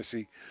on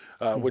fantasy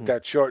with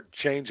that short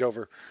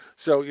changeover.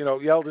 So,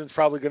 Yeldon's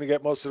probably going to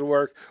get most of the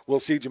work. We'll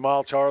see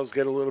Jamal Charles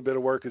get a little bit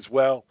of work as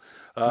well.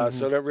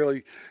 So that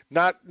really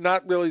not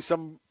really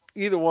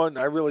either one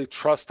I really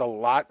trust a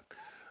lot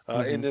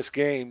in this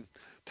game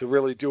to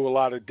really do a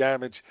lot of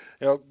damage.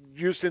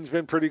 Houston's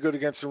been pretty good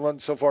against the run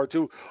so far,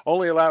 too.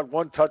 Only allowed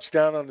 1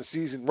 touchdown on the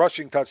season,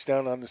 rushing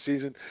touchdown on the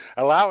season,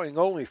 allowing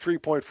only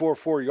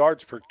 3.44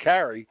 yards per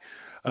carry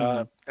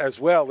as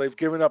well. They've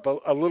given up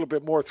a little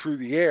bit more through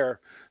the air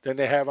than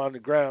they have on the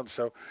ground.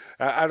 So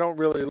I don't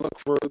really look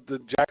for the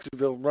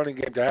Jacksonville running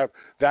game to have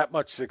that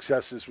much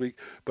success this week,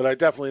 but I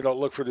definitely don't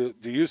look for the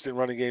Houston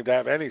running game to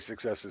have any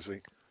success this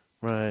week.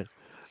 Right.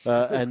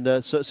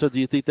 So do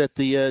you think that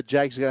the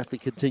Jags are going to have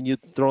to continue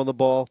throwing the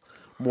ball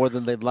more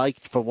than they'd like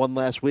for one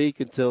last week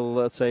until,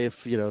 let's say,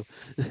 if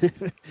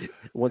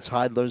once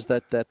Hyde learns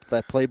that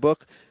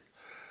playbook?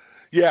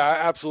 Yeah, I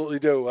absolutely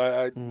do.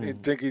 I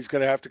think he's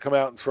going to have to come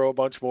out and throw a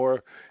bunch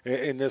more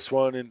in this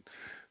one. And,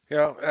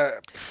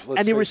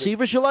 any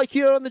receivers you like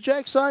here on the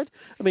Jags side?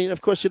 I mean,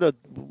 of course,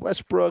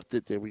 Westbrook.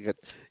 We got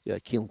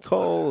Keelan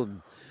Cole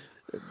and.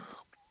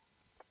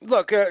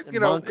 Look,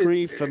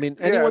 Moncrief.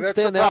 Anyone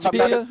stand out to be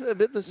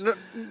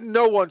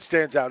no one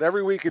stands out.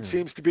 Every week it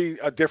seems to be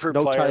a different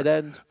player. No tight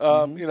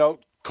end.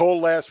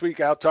 Cole last week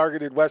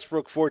out-targeted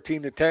Westbrook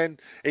 14-10,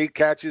 8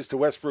 catches to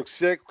Westbrook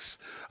 6.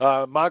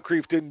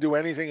 Moncrief didn't do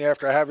anything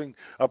after having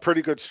a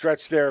pretty good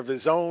stretch there of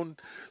his own.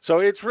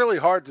 So it's really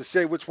hard to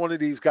say which one of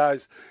these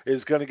guys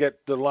is going to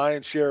get the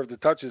lion's share of the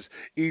touches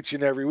each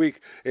and every week.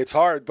 It's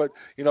hard, but,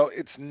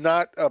 it's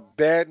not a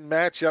bad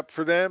matchup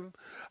for them.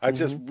 It's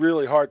just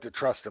really hard to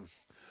trust them.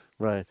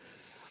 Right.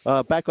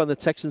 Back on the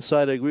Texans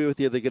side, I agree with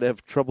you. They're going to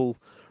have trouble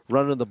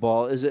running the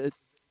ball.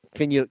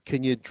 Can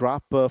you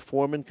drop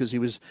Foreman because he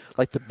was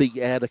like the big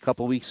ad a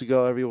couple weeks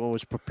ago? Everyone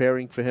was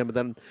preparing for him, and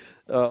then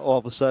all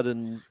of a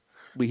sudden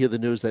we hear the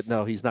news that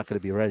no, he's not going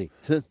to be ready.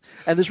 And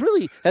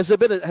has there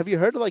been have you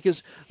heard of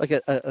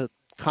a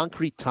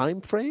concrete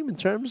time frame in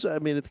terms? I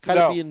mean, it's kind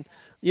of being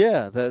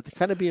Yeah, they're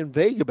kind of being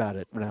vague about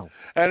it now.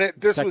 And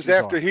this was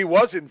after he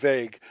wasn't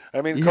vague.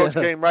 I mean, the coach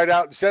came right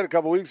out and said a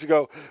couple weeks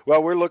ago,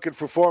 well, we're looking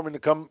for Foreman to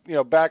come,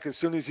 back as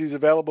soon as he's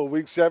available.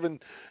 Week 7,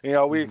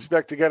 we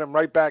expect to get him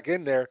right back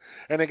in there.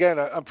 And again,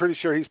 I'm pretty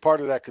sure he's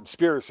part of that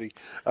conspiracy.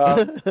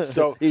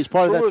 So he's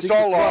part of that threw us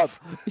all club.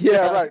 off.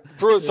 Yeah, right.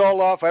 Threw us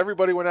all off.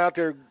 Everybody went out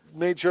there,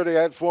 made sure they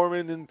had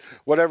Foreman and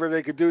whatever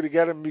they could do to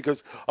get him,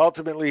 because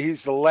ultimately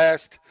he's the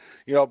last,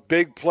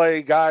 big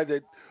play guy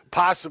that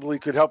possibly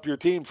could help your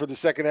team for the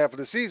second half of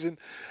the season.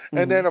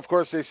 And then, of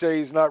course, they say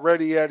he's not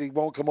ready yet. He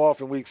won't come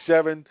off in week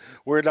 7.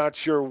 We're not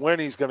sure when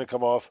he's going to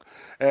come off.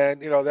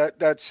 And,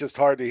 that's just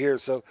hard to hear.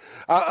 So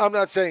I'm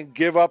not saying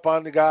give up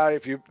on the guy.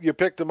 If you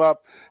picked him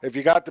up, if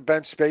you got the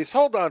bench space,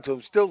 hold on to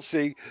him, still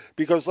see,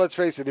 because let's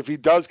face it, if he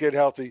does get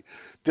healthy,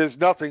 there's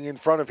nothing in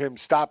front of him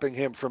stopping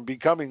him from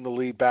becoming the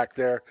lead back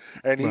there,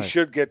 and he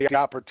should get the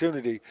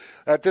opportunity.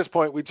 At this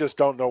point, we just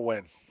don't know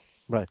when.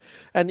 Right.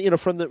 And,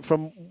 from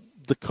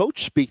the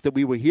coach speak that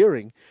we were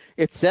hearing,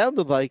 it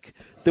sounded like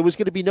there was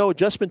going to be no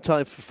adjustment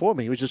time for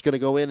Foreman. He was just going to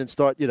go in and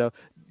start,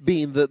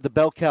 being the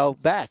bell cow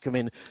back. I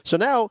mean, so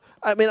now,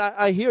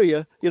 I hear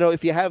you.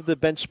 If you have the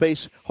bench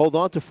space, hold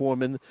on to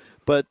Foreman.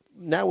 But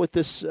now with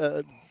this,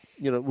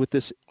 with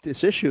this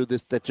issue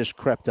that just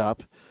crept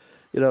up,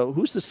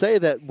 who's to say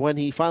that when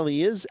he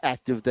finally is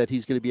active that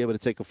he's going to be able to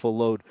take a full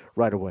load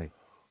right away?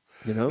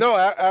 No,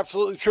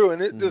 absolutely true.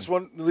 And this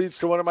one leads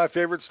to one of my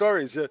favorite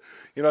stories.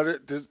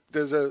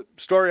 There's a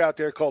story out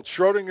there called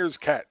Schrodinger's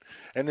cat.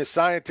 And the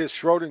scientist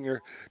Schrodinger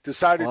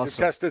decided to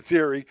test a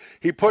theory.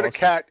 He put a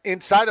cat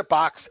inside a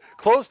box,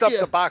 closed up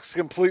the box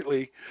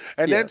completely,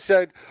 and then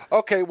said,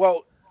 okay,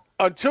 well,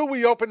 until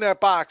we open that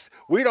box,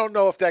 we don't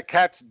know if that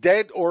cat's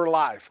dead or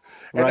alive.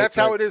 And that's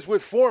how it is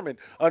with Foreman.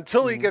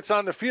 Until he gets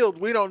on the field,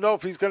 we don't know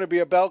if he's going to be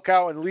a bell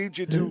cow and lead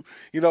you to,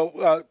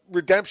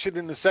 redemption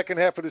in the second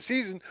half of the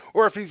season,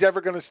 or if he's ever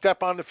going to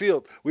step on the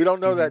field. We don't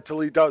know that till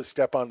he does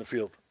step on the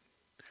field.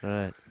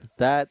 Right.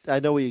 That, I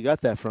know where you got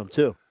that from,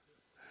 too.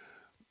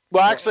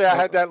 Well, actually, I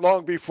had that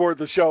long before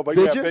the show, but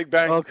Did you? Big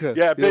Bang. Okay.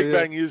 Yeah, Big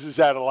Bang uses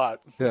that a lot.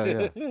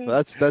 Yeah.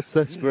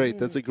 That's great.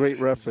 That's a great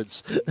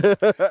reference.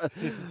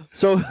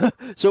 So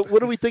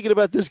what are we thinking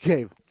about this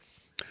game?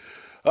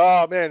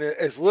 Oh man,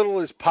 as little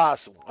as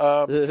possible.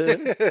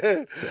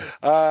 Don't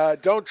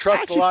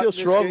trust a lot in this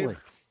strongly. game.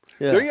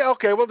 Yeah. Do you?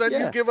 Okay, well then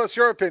you give us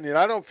your opinion.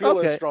 I don't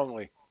feel as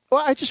strongly.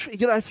 Well, I just,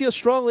 I feel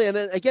strongly, and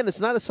again, it's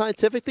not a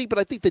scientific thing, but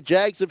I think the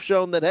Jags have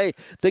shown that, hey,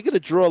 they're going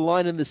to draw a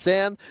line in the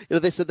sand.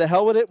 They said, the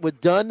hell with it. We're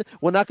done.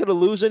 We're not going to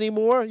lose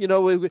anymore.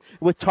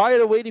 We're tired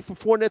of waiting for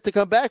Fournette to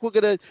come back. We're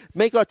going to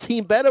make our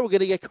team better. We're going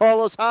to get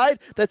Carlos Hyde.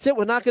 That's it.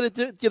 We're not going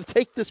to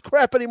take this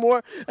crap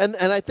anymore. And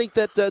I think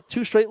that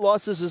 2 straight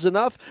losses is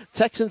enough.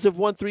 Texans have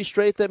won 3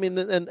 straight. I mean,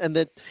 and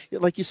that,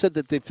 like you said,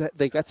 that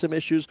they got some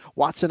issues.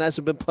 Watson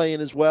hasn't been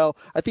playing as well.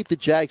 I think the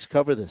Jags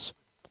cover this.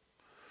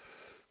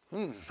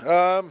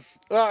 Well,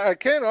 I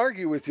can't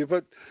argue with you,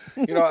 but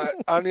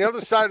on the other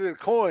side of the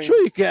coin,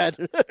 sure you can.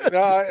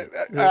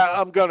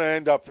 I'm going to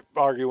end up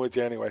arguing with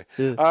you anyway.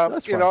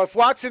 If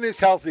Watson is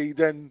healthy,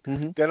 then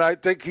I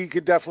think he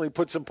could definitely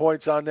put some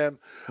points on them,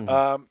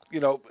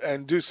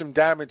 and do some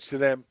damage to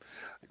them.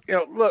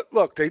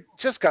 Look, they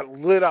just got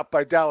lit up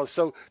by Dallas.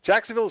 So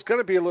Jacksonville is going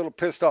to be a little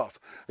pissed off.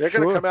 They're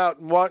going to come out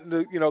and want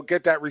to,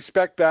 get that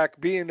respect back,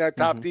 being that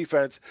top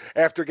defense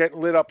after getting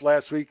lit up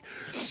last week.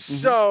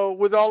 So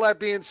with all that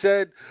being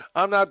said,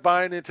 I'm not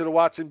buying into the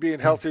Watson being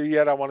healthier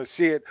yet. I want to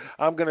see it.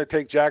 I'm going to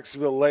take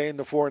Jacksonville laying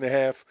the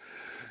 4.5.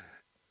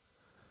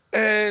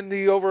 And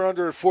the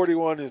over-under at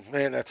 41 is,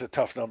 man, that's a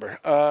tough number.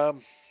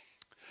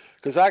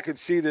 Because I could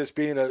see this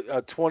being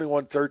a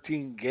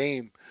 21-13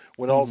 game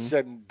when all's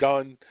said and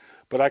done.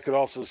 But I could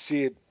also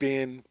see it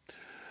being,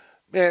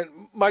 man,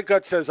 my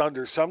gut says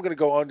under, so I'm going to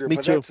go under. Me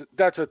but too.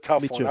 That's a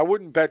tough Me one. too. I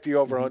wouldn't bet the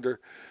over-under.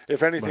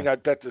 If anything,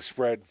 I'd bet the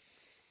spread.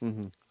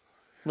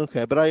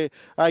 Okay, but I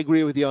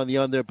agree with you on the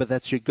under, but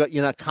that's your gut.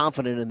 You're not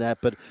confident in that,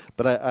 but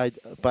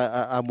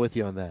I'm with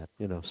you on that.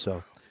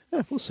 So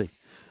we'll see.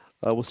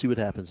 We'll see what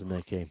happens in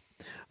that game.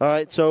 All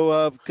right,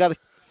 so got a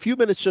few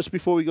minutes just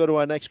before we go to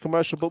our next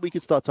commercial, but we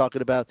can start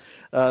talking about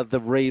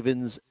the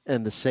Ravens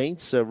and the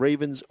Saints.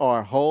 Ravens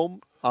are home.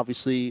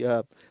 Obviously,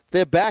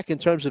 they're back in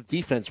terms of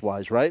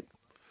defense-wise, right?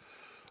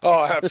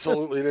 Oh,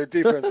 absolutely. Their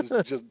defense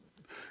is just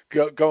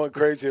going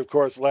crazy. Of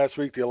course, last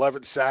week, the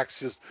 11 sacks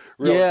just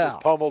really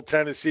pummeled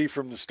Tennessee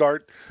from the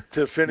start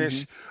to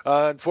finish.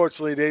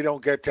 Unfortunately, they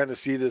don't get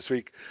Tennessee this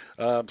week.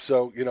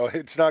 So,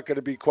 it's not going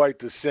to be quite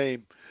the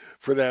same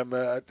for them.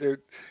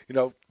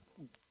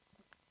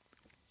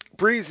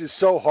 Breeze is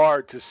so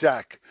hard to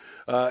sack.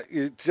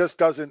 It just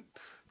doesn't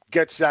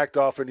get sacked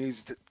often.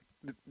 He's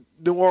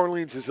New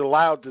Orleans has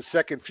allowed the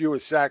second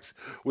fewest sacks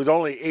with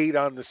only 8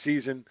 on the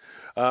season.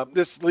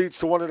 This leads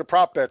to one of the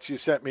prop bets you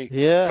sent me.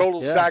 Yeah,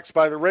 Total sacks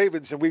by the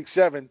Ravens in Week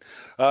 7.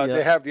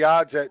 They have the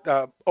odds at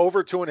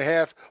over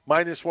 2.5,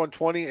 minus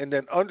 120, and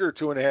then under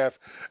 2.5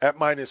 at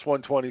minus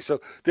 120.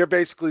 So they're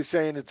basically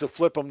saying it's a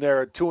flip them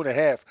there at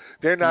 2.5.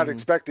 They're not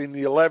expecting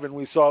the 11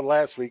 we saw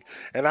last week,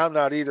 and I'm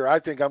not either. I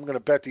think I'm going to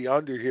bet the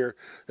under here.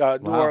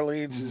 New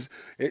Orleans is,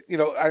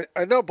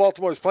 I know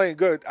Baltimore's playing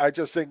good. I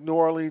just think New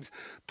Orleans,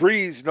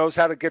 Breeze knows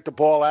how to get the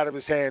ball out of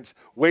his hands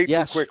way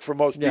too quick for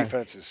most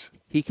defenses.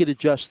 He could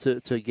adjust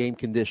to game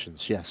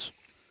conditions, yes.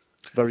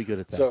 Very good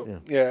at that.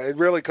 So, it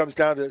really comes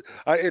down to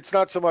it's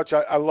not so much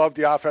I love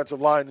the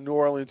offensive line in New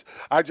Orleans.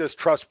 I just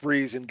trust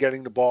Breeze in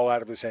getting the ball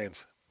out of his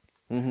hands.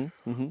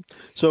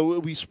 So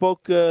we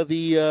spoke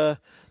the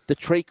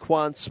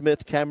Traquan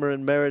Smith,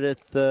 Cameron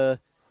Meredith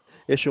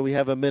issue. We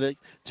have a minute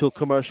till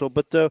commercial.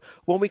 But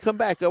when we come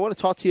back, I want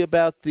to talk to you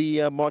about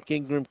the Mark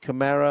Ingram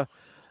Kamara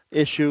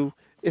issue,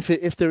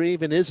 if there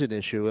even is an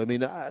issue. I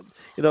mean,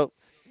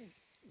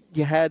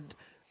 you had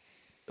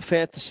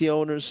fantasy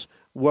owners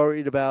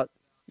worried about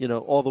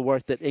all the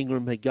work that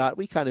Ingram had got.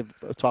 We kind of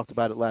talked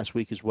about it last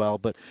week as well.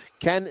 But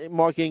can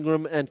Mark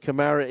Ingram and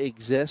Kamara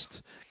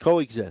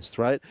coexist,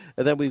 right?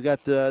 And then we've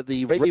got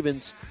the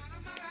Ravens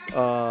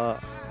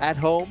at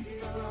home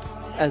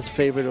as a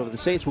favorite over the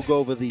Saints. We'll go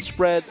over the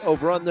spread,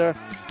 over-under,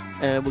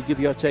 and we'll give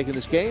you our take on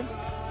this game.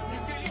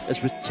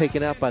 As we're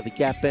taken out by the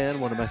Gap Band,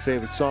 one of my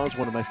favorite songs,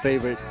 one of my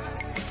favorite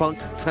funk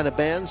kind of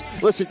bands.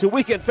 Listen to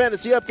Weekend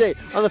Fantasy Update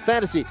on the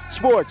Fantasy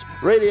Sports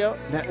Radio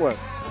Network.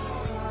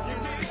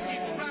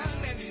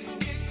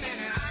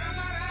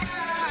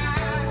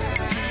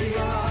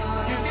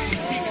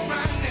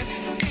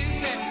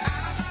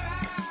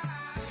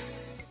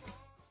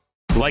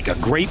 Like a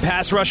great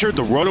pass rusher,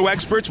 the Roto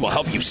Experts will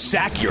help you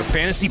sack your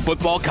fantasy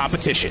football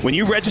competition. When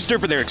you register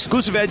for their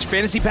exclusive Edge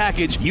fantasy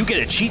package, you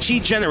get a cheat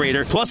sheet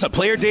generator plus a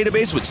player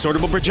database with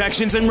sortable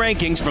projections and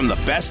rankings from the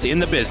best in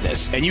the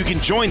business. And you can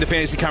join the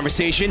fantasy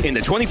conversation in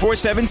the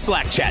 24/7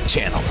 Slack chat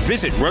channel.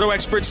 Visit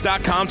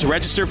RotoExperts.com to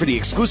register for the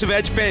exclusive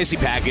Edge fantasy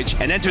package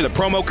and enter the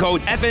promo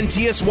code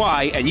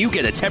FNTSY and you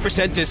get a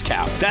 10%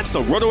 discount. That's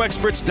the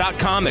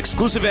RotoExperts.com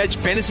exclusive Edge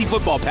fantasy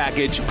football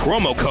package,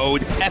 promo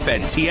code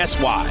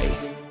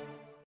FNTSY.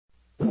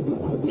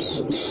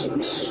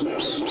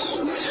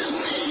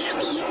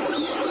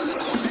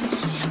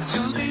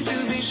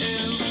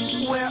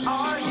 Scooby-Dooby-Doo, where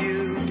are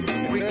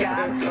you? We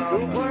got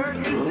some work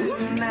to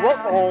do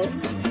now.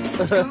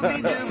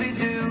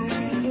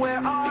 Scooby-Dooby-Doo, where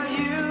are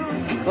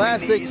you?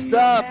 Classic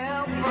stuff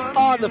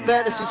on the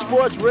Fantasy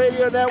Sports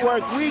Radio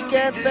Network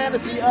Weekend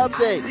Fantasy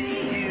Update.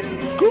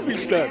 Scooby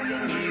Step.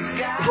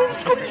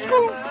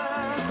 Scooby.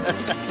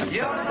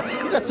 You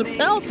got some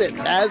talent there,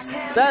 Taz.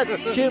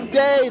 That's Jim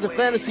Day, the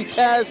Fantasy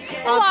Taz.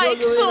 I'm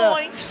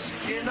Joe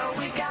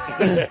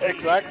Galena.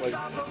 Exactly.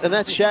 And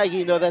that's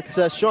Shaggy. No, that's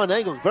Sean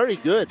Engel. Very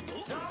good.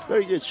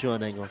 Very good,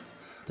 Sean Engel.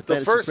 The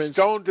first Prince.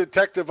 Stone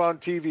detective on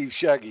TV,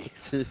 Shaggy.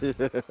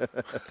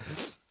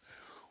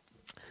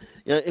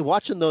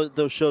 Watching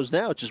those shows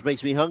now, it just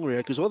makes me hungrier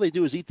because all they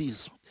do is eat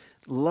these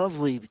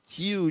lovely,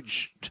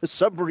 huge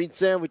submarine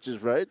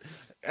sandwiches, right?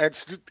 And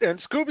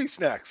Scooby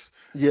snacks.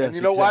 Yes, and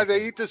you know why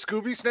they eat the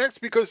Scooby snacks?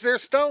 Because they're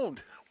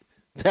stoned.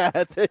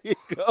 There you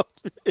go.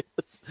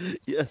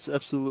 Yes,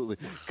 absolutely.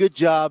 Good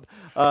job.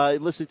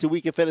 Listening to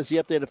Weekend Fantasy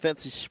Update on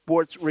Fantasy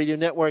Sports Radio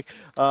Network.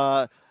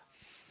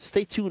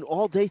 Stay tuned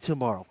all day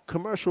tomorrow.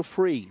 Commercial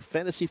free.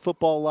 Fantasy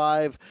Football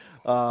Live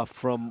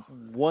from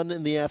 1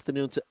 in the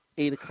afternoon to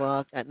 8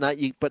 o'clock at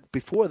night. But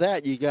before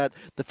that, you got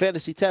the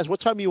Fantasy Taz. What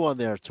time are you on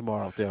there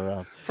tomorrow?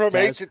 From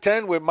 8 to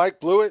 10 with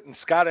Mike Blewett and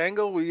Scott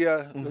Engel. We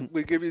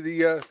give you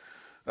the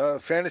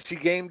Fantasy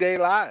Game Day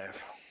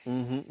Live.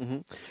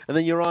 And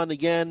then you're on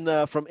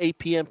again from 8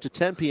 p.m. to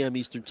 10 p.m.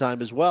 Eastern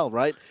Time as well,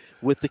 right?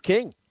 With the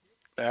King.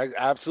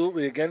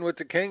 Absolutely. Again with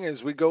the King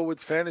as we go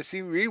with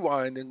Fantasy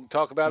Rewind and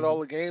talk about all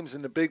the games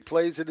and the big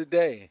plays of the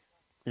day.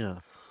 Yeah.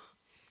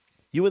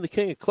 You and the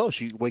King are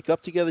close. You wake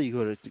up together.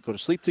 You go to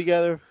sleep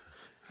together.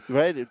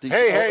 Right?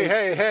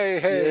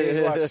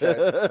 Hey, watch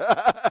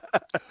that.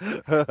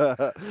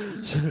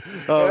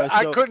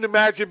 I couldn't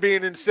imagine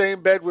being in the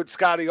same bed with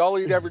Scotty. All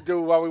he'd ever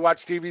do while we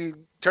watch TV,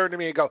 turn to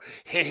me and go,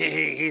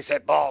 he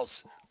said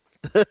balls.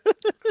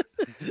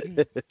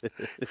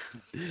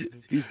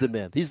 He's the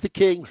man. He's the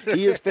king.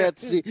 He is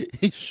fantasy.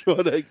 He's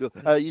Sean Engel.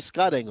 He's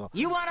Scott Engel.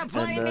 You want to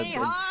play me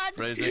hard?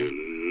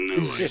 Phrasing.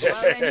 Well,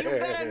 then you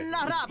better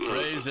nut up.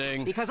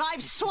 Phrasing. Because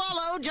I've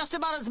swallowed just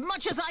about as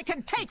much as I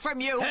can take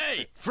from you.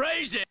 Hey,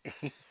 phrasing.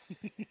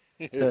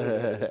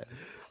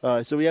 All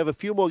right, so we have a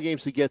few more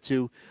games to get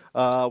to.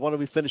 Why don't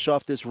we finish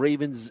off this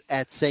Ravens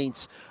at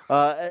Saints?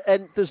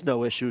 And there's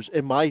no issues,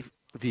 in my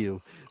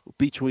view,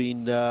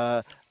 between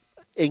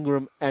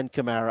Ingram and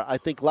Kamara. I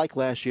think, like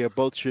last year,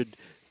 both should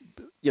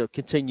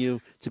continue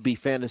to be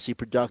fantasy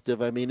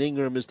productive. I mean,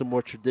 Ingram is the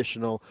more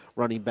traditional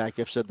running back.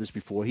 I've said this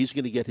before. He's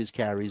going to get his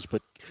carries,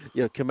 but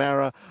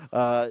Kamara,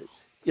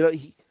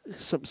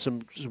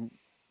 some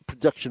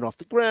production off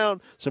the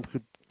ground, some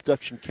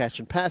production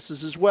catching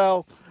passes as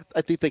well.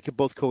 I think they can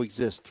both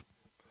coexist.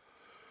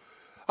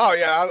 Oh,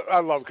 yeah, I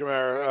love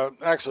Kamara.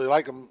 Actually,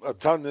 like him a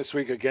ton this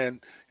week again.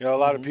 You know, a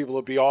lot of people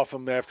will be off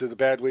him after the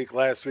bad week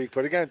last week.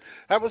 But, again,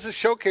 that was a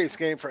showcase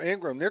game for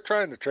Ingram. They're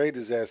trying to trade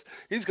his ass.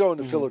 He's going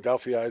to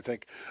Philadelphia, I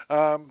think.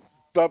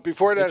 But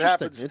before that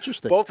happens,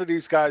 both of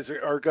these guys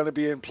are going to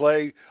be in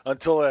play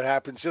until that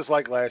happens, just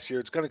like last year.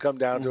 It's going to come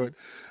down to it.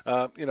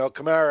 You know,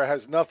 Kamara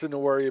has nothing to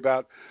worry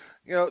about.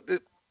 You know,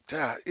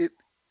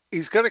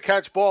 he's going to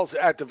catch balls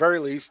at the very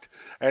least,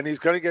 and he's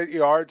going to get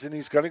yards, and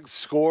he's going to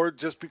score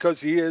just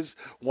because he is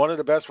one of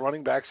the best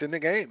running backs in the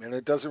game, and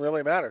it doesn't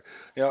really matter.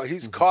 You know,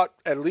 he's caught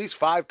at least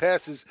 5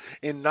 passes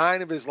in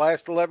 9 of his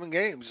last 11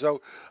 games.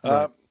 So,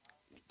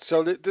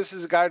 So this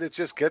is a guy that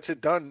just gets it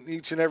done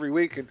each and every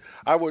week, and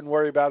I wouldn't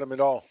worry about him at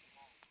all.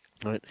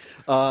 All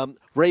right.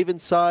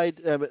 Ravens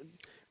side,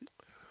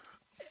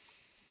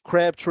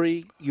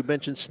 Crabtree, you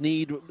mentioned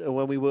Snead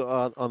when we were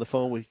on the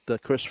phone with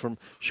Chris from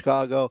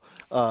Chicago.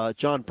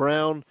 John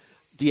Brown,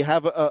 do you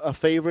have a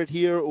favorite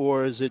here,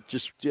 or is it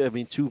just, I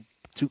mean, too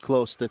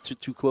close? That's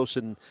too close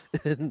in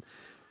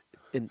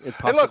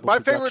Hey, look, my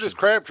favorite is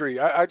Crabtree.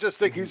 I just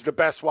think he's the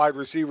best wide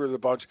receiver of the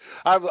bunch.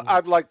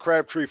 I've liked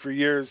Crabtree for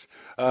years.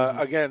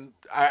 Again,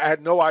 I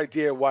had no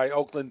idea why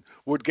Oakland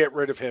would get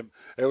rid of him.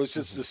 It was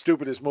just the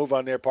stupidest move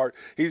on their part.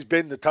 He's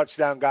been the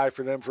touchdown guy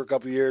for them for a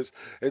couple of years.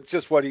 It's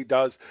just what he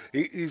does.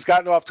 He's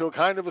gotten off to a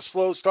kind of a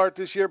slow start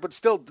this year, but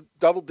still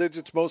double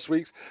digits most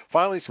weeks.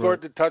 Finally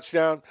scored the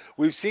touchdown.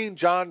 We've seen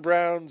John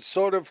Brown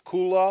sort of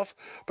cool off,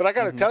 but I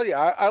got to tell you,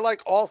 I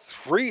like all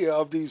 3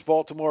 of these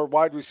Baltimore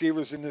wide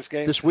receivers in this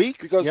game. This week?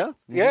 Because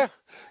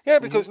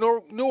because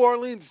New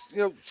Orleans,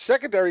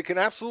 secondary can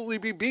absolutely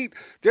be beat.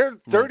 They're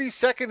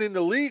 32nd in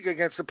the league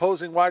against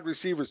opposing wide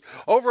receivers.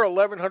 Over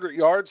 1,100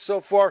 yards so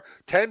far,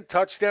 10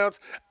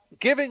 touchdowns,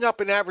 giving up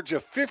an average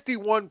of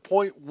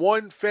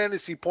 51.1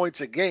 fantasy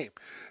points a game.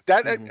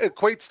 That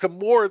equates to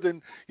more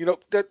than,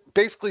 that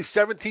basically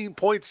 17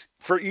 points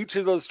for each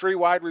of those 3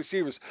 wide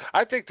receivers.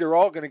 I think they're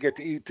all going to get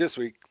to eat this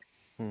week.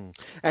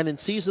 And in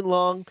season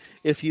long,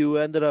 if you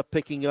ended up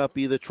picking up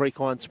either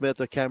Traquan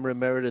Smith or Cameron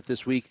Meredith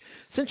this week,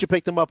 since you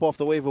picked them up off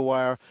the waiver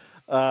wire,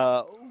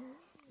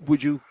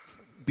 would you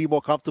be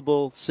more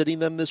comfortable sitting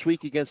them this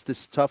week against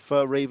this tough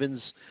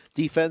Ravens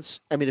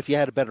defense? I mean, if you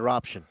had a better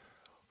option.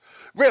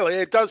 Really,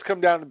 it does come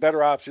down to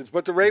better options,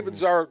 but the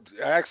Ravens are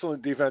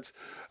excellent defense.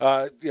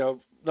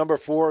 Number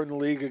 4 in the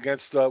league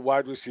against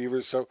wide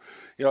receivers. So,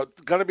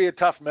 going to be a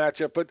tough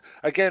matchup. But,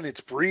 again, it's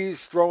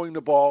Breeze throwing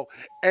the ball.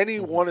 Any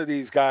one of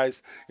these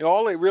guys,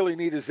 all they really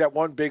need is that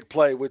one big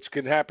play, which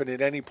can happen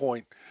at any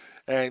point,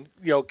 and,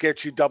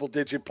 get you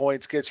double-digit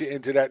points, get you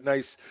into that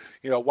nice,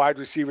 wide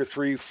receiver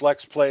 3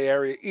 flex play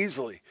area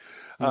easily.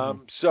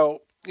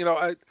 So,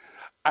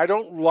 I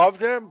don't love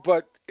them,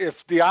 but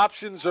if the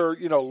options are,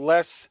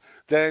 less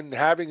than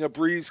having a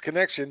Breeze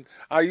connection,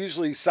 I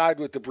usually side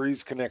with the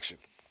Breeze connection.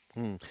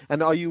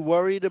 And are you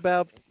worried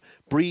about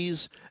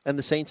Breeze and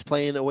the Saints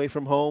playing away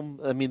from home?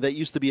 I mean, that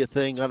used to be a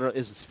thing. I don't know.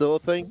 Is it still a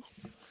thing?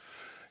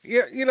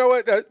 Yeah, you know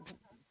what?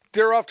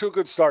 They're off to a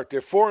good start. They're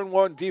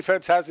 4-1.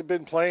 Defense hasn't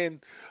been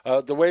playing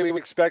the way we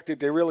expected.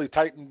 They really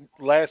tightened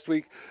last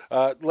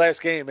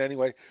game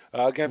anyway,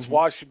 against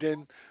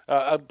Washington.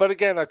 But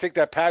again, I think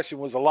that passion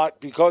was a lot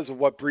because of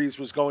what Breeze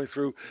was going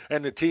through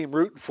and the team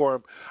rooting for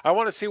him. I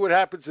want to see what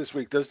happens this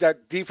week. Does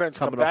that defense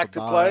come back to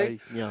play?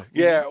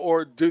 Yeah,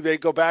 or do they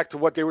go back to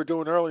what they were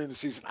doing early in the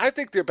season? I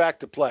think they're back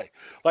to play.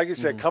 Like you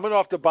said, coming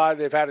off the bye,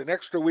 they've had an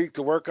extra week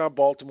to work on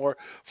Baltimore.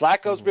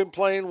 Flacco's been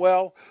playing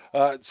well,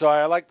 so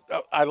I like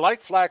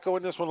Flacco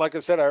in this one. Like I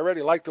said, I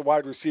already like the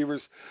wide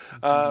receivers.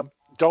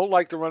 Don't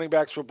like the running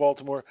backs for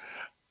Baltimore.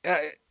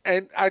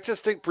 And I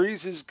just think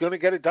Breeze is going to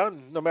get it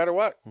done no matter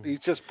what. He's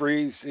just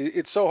Breeze.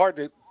 It's so hard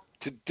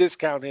to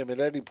discount him at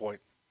any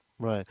point.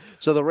 Right.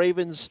 So the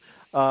Ravens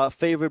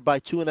favored by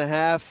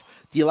 2.5.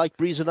 Do you like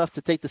Breeze enough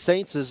to take the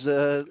Saints as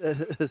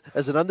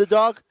an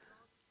underdog?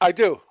 I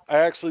do. I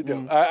actually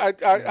do.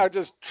 I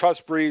just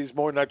trust Breeze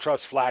more than I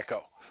trust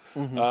Flacco.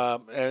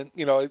 And,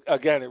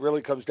 again, it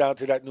really comes down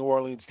to that New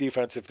Orleans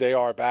defense if they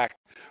are back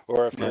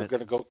or if they're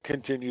going to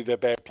continue their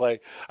bad play.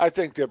 I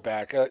think they're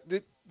back.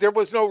 There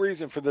was no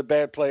reason for the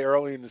bad play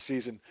early in the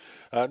season.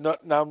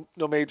 No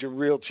major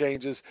real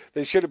changes.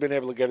 They should have been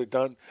able to get it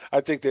done.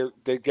 I think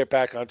they get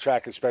back on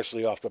track,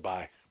 especially off the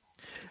bye.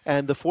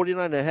 And the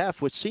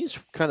 49.5, which seems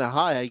kind of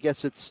high, I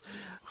guess it's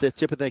the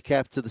tip of their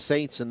cap to the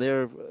Saints and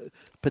their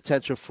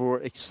potential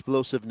for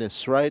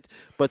explosiveness, right?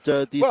 But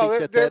do you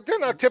think they're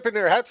not tipping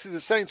their hats to the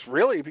Saints,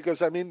 really, because,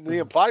 the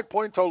implied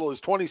point total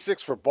is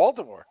 26 for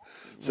Baltimore.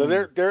 So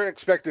they're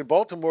expecting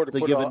Baltimore to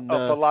put up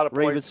a lot of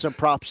Ravens points. Some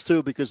props,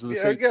 too, because of the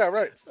Saints. Yeah,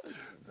 right.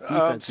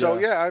 Defense,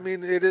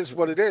 it is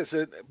what it is.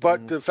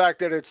 But the fact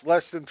that it's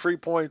less than 3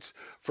 points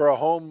for a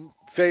home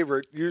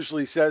favorite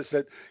usually says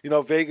that,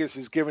 Vegas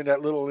is giving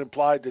that little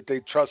implied that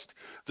they trust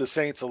the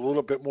Saints a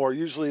little bit more.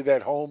 Usually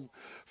that home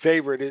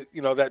favorite,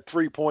 that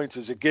 3 points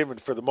is a given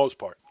for the most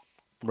part.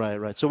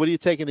 Right. So what are you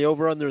taking, the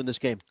over-under in this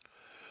game?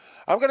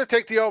 I'm going to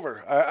take the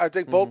over. I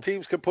think both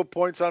teams can put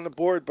points on the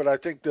board, but I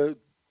think the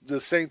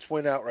Saints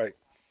win outright.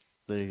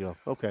 There you go.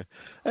 Okay.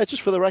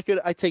 Just for the record,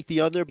 I take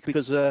the under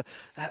because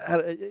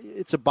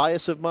it's a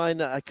bias of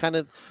mine. I kind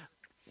of,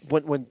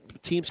 when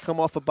teams come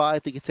off a bye, I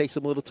think it takes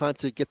them a little time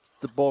to get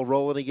the ball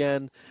rolling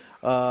again.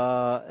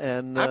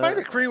 And I might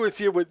agree with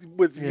you with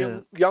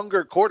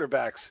younger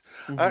quarterbacks.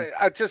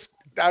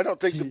 I don't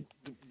think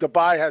the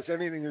bye has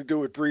anything to do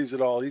with Breeze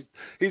at all. He's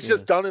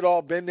just done it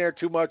all, been there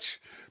too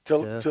much to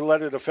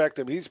let it affect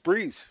him. He's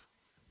Breeze.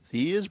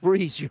 He is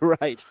Breeze. You're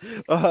right.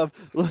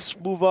 Let's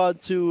move on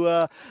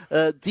to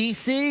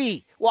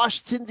D.C.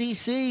 Washington,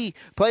 D.C.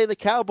 playing the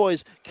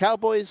Cowboys.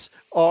 Cowboys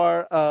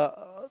are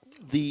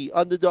the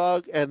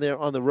underdog, and they're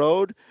on the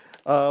road.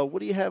 What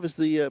do you have as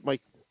the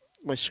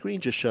my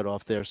screen just shut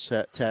off there,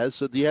 Taz.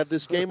 So do you have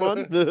this game on?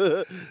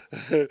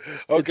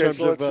 Okay,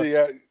 so let's see.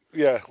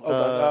 Hold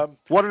on.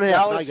 1.5.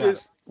 Dallas I got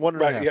is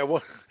 1.5. Yeah,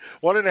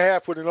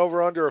 1.5 with an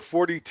over/under of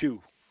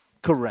 42.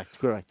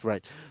 Correct,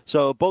 right.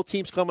 So both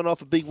teams coming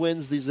off of big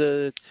wins. These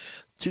are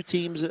two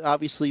teams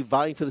obviously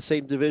vying for the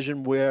same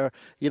division where,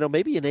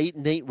 maybe an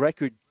 8-8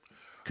 record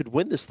could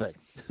win this thing.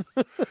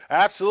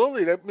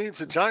 Absolutely. That means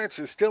the Giants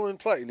are still in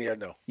play. Yeah,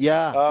 no.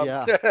 Yeah.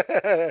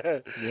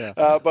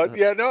 But,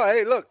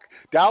 hey, look,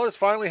 Dallas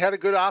finally had a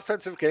good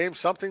offensive game,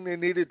 something they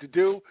needed to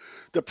do.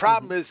 The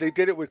problem is they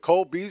did it with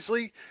Cole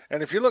Beasley.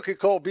 And if you look at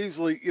Cole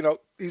Beasley,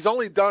 he's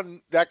only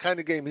done that kind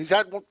of game. He's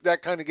had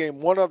that kind of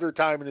game one other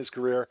time in his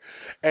career.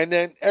 And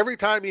then every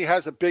time he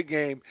has a big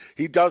game,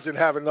 he doesn't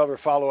have another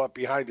follow-up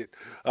behind it.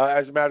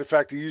 As a matter of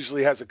fact, he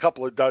usually has a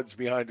couple of duds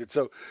behind it.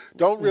 So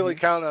don't really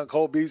count on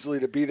Cole Beasley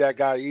to be that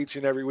guy each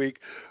and every week.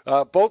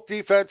 Both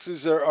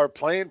defenses are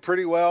playing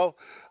pretty well.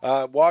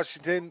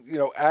 Washington,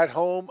 at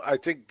home, I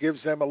think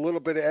gives them a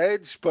little bit of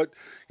edge. But,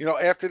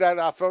 after that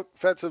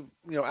offensive,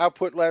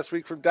 output last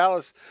week from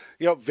Dallas,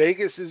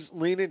 Vegas is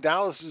leaning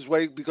Dallas's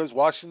way because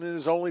Washington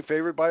is only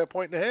favored by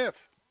 1.5.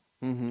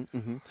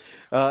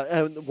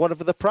 And one of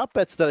the prop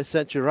bets that I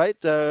sent you, right,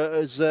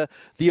 is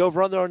the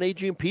over-under on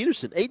Adrian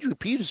Peterson. Adrian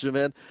Peterson,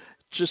 man,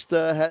 just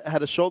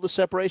had a shoulder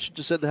separation,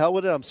 just said, the hell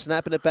with it, I'm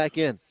snapping it back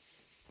in.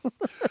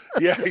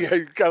 Yeah,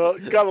 you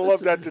gotta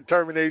love that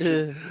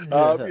determination.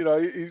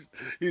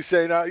 He's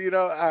saying, I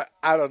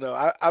don't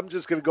know. I'm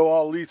just gonna go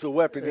all lethal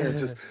weapon here, and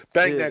just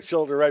bang that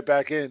shoulder right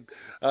back in.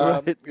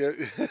 Right.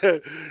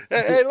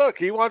 Hey, look,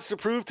 he wants to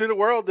prove to the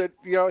world that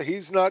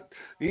he's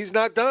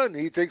not done.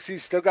 He thinks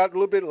he's still got a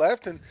little bit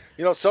left, and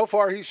so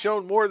far he's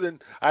shown more than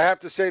I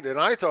have to say than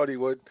I thought he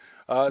would.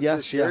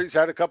 This year he's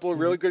had a couple of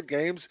really good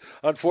games.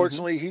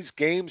 Unfortunately, he's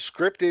game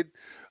scripted.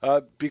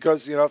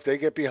 Because, if they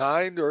get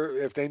behind or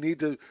if they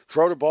need to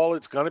throw the ball,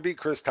 it's going to be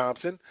Chris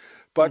Thompson.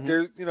 But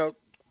there's,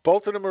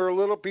 both of them are a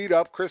little beat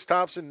up. Chris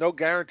Thompson, no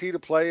guarantee to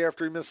play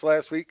after he missed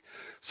last week.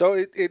 So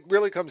it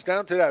really comes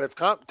down to that. If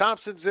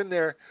Thompson's in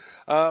there,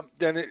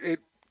 then it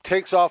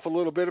takes off a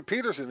little bit of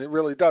Peterson. It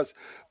really does.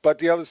 But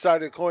the other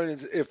side of the coin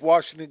is if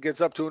Washington gets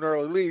up to an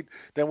early lead,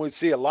 then we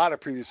see a lot of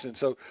Peterson.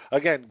 So,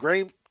 again,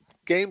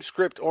 game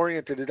script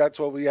oriented, that's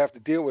what we have to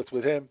deal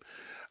with him.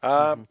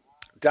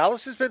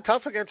 Dallas has been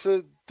tough against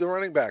the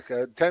running back.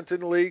 10th in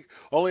the league,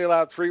 only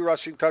allowed 3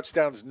 rushing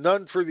touchdowns,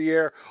 none through the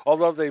air,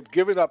 although they've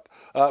given up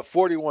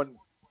 41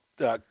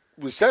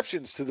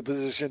 receptions to the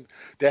position.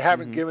 They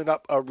haven't given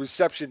up a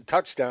reception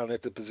touchdown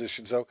at the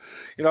position. So,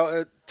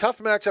 a tough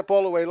matchup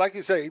all the way. Like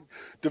you say,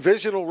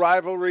 divisional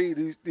rivalry.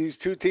 These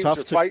two teams are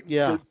fighting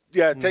to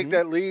take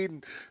that lead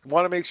and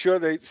want to make sure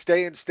they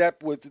stay in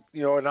step with,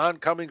 an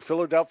oncoming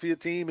Philadelphia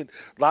team and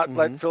not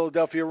let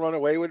Philadelphia run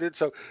away with it.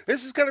 So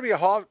this is going to be a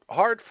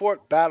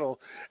hard-fought battle.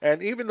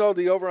 And even though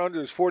the over-under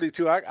is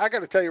 42, I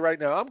got to tell you right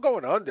now, I'm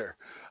going under.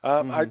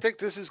 I think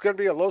this is going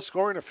to be a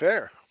low-scoring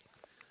affair.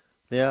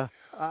 Yeah.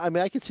 I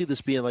mean, I could see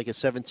this being like a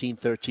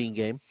 17-13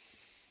 game.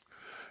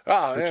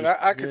 Oh, man,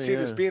 I could see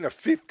this being a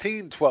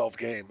 15-12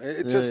 game.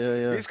 It's just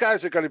these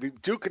guys are going to be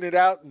duking it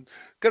out and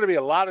going to be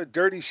a lot of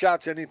dirty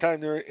shots anytime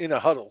they're in a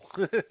huddle.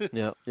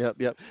 Yep.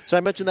 So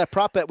I mentioned that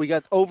prop bet. We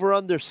got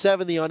over-under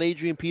 70 on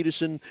Adrian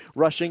Peterson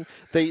rushing.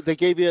 They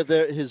gave you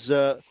his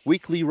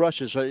weekly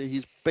rushes.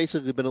 He's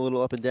basically been a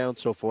little up and down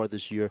so far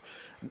this year.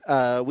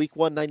 Week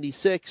 1,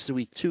 96.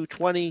 Week 2,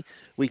 20.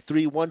 Week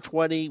 3,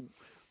 120.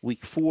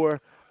 Week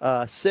 4,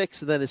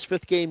 6, and then his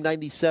 5th game,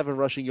 97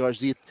 rushing yards.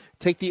 Do you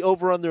take the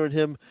over-under on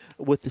him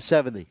with the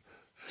 70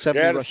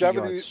 rushing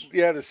yards?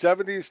 Yeah, the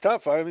 70 is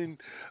tough. I mean,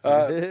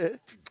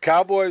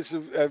 Cowboys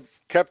have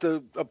kept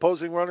the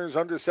opposing runners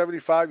under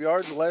 75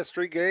 yards the last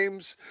 3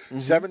 games.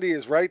 70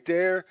 is right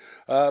there.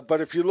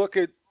 But if you look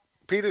at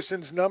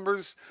Peterson's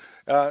numbers,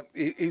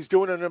 he's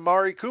doing an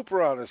Amari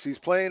Cooper on us. He's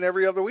playing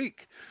every other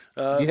week.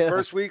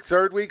 First week,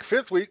 3rd week,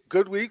 5th week,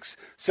 good weeks.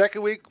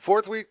 2nd week,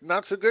 4th week,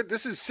 not so good.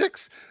 This is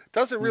 6.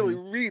 Doesn't really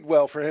read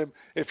well for him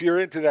if you're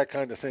into that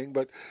kind of thing.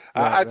 But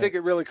I think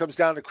it really comes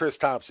down to Chris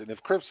Thompson.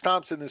 If Chris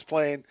Thompson is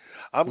playing,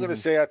 I'm going to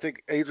say I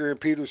think Adrian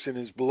Peterson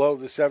is below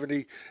the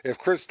 70. If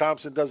Chris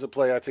Thompson doesn't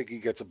play, I think he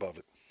gets above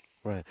it.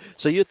 Right.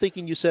 So you're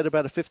thinking you said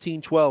about a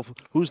 15-12.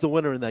 Who's the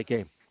winner in that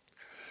game?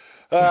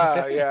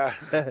 Yeah.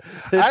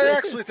 I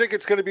actually think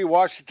it's going to be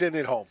Washington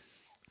at home.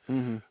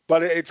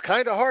 But it's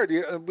kind of hard.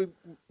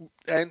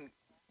 And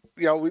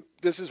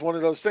this is one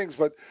of those things.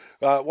 But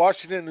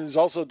Washington is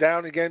also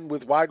down again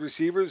with wide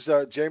receivers.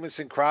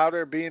 Jamison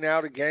Crowder being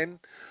out again.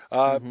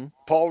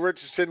 Paul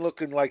Richardson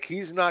looking like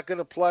he's not going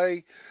to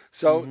play.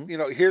 So,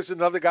 here's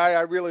another guy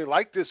I really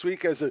like this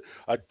week as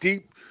a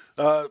deep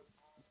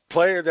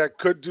player that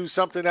could do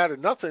something out of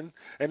nothing,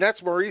 and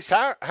that's Maurice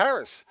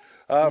Harris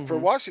for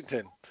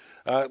Washington.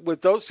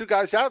 With those two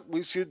guys out,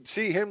 we should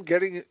see him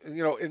getting,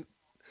 an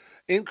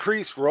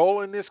increased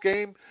role in this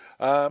game.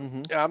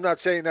 I'm not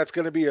saying that's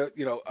going to be a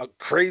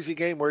crazy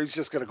game where he's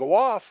just going to go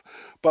off,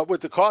 but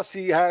with the cost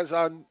he has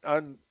on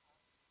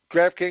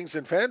DraftKings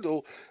and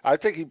FanDuel, I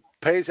think he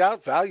pays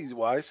out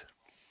value-wise.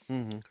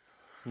 All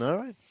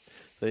right.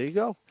 There you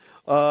go.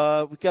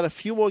 We've got a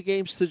few more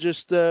games to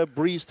just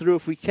breeze through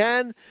if we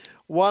can.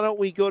 Why don't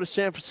we go to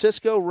San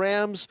Francisco?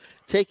 Rams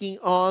taking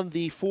on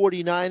the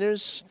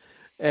 49ers.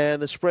 And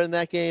the spread in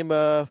that game,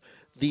 the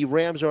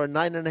Rams are a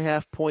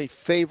 9.5-point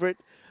favorite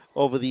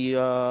over the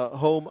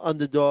home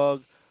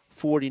underdog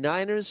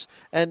 49ers.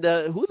 And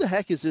who the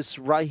heck is this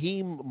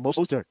Raheem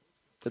Mostert?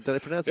 Did I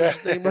pronounce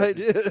his name right?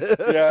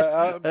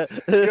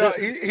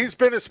 He's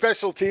been a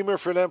special teamer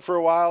for them for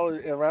a while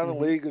around the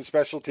league, a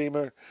special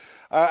teamer.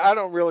 I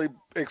don't really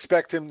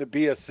expect him to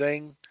be a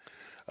thing.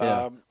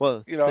 Yeah.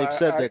 They've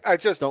said that I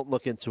just don't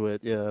look into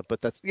it. Yeah,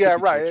 but that's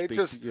right. It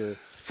just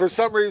for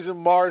some reason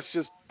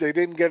Morris they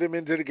didn't get him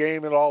into the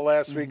game at all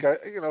last week. A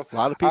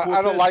lot of people.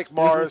 I don't like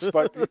Morris,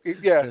 but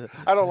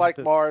I don't like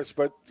Morris,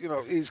 but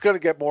he's going to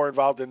get more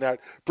involved in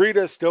that.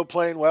 Breida's still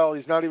playing well.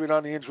 He's not even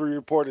on the injury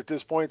report at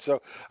this point,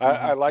 so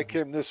I like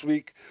him this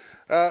week.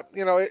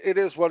 It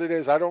is what it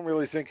is. I don't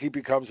really think he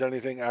becomes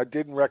anything. I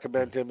didn't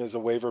recommend him as a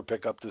waiver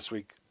pickup this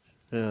week.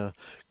 Yeah,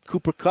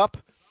 Cooper Kupp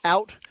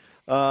out.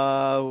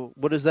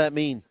 What does that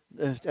mean?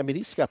 I mean,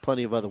 he's got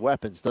plenty of other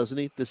weapons, doesn't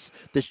he? This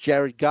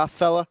Jared Goff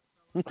fella.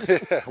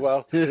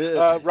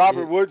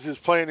 Robert Woods is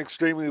playing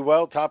extremely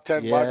well, top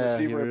 10 wide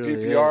receiver in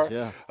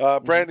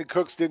PPR. Brandon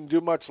Cooks didn't do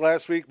much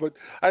last week, but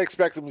I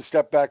expect him to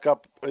step back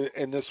up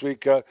in this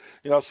week. San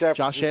Francisco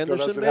Josh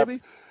Anderson,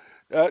 maybe?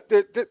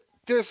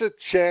 There's a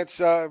chance.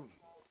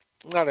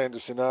 Not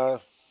Anderson.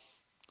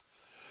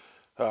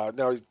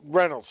 No,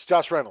 Reynolds,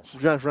 Josh Reynolds.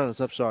 Josh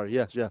Reynolds, I'm sorry.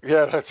 Yeah.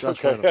 Yeah, that's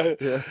Josh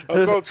okay.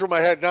 I'm going through my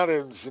head. Not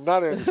Anderson.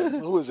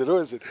 Who is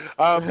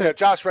it?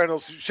 Josh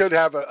Reynolds should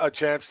have a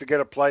chance to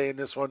get a play in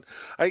this one.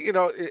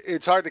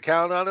 It's hard to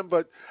count on him,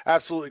 but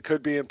absolutely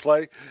could be in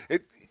play.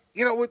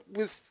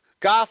 With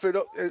Goff, it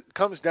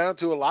comes down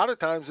to a lot of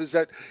times is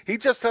that he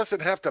just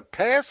doesn't have to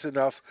pass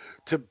enough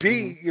to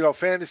be,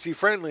 fantasy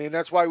friendly, and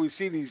that's why we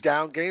see these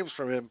down games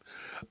from him.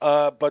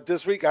 But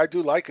this week, I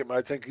do like him.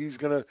 I think he's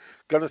gonna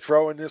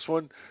throw in this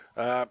one,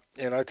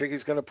 and I think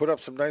he's gonna put up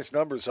some nice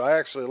numbers. So I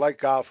actually like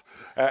Goff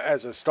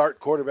as a start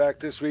quarterback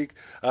this week.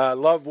 I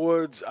love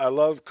Woods. I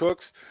love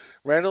Cooks.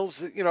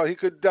 Reynolds, he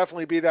could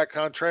definitely be that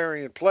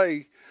contrarian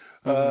play.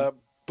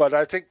 But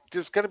I think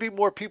there's going to be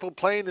more people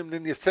playing him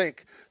than you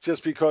think,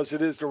 just because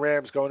it is the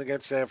Rams going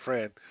against San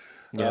Fran.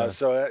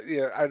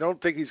 I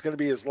don't think he's going to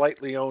be as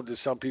lightly owned as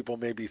some people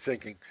may be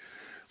thinking.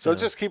 So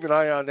just keep an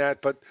eye on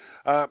that. But,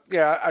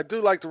 I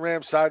do like the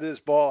Rams side of this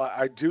ball.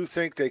 I do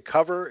think they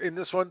cover in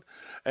this one,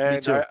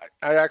 and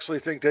I actually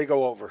think they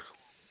go over.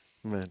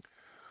 Man.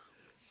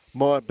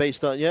 More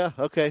based on,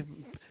 okay.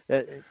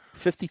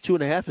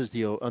 52.5 is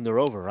the under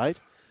over, right?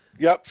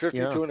 Yep,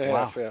 52.5,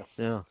 wow.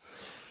 Yeah.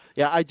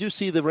 Yeah, I do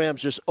see the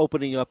Rams just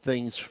opening up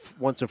things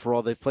once and for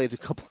all. They've played a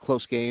couple of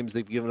close games.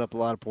 They've given up a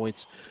lot of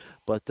points.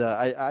 But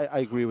I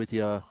agree with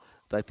you.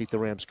 I think the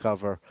Rams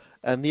cover.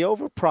 And the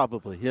over,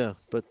 probably, yeah.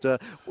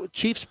 But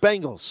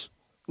Chiefs-Bengals.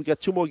 We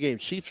got two more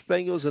games.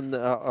 Chiefs-Bengals and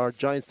our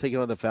Giants taking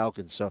on the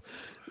Falcons. So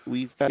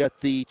we've got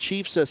the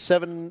Chiefs a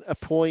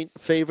 7-point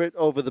favorite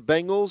over the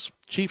Bengals.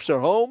 Chiefs are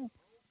home.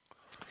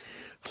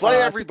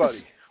 Play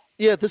everybody.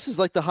 This is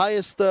like the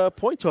highest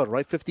point total,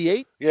 right?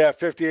 58? Yeah,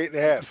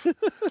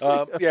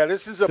 58.5.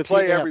 This is a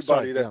play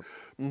everybody.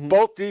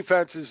 Both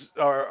defenses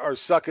are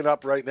sucking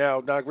up right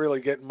now, not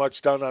really getting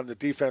much done on the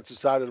defensive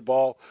side of the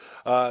ball.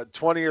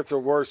 20th or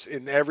worse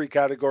in every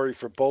category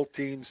for both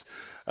teams.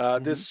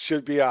 This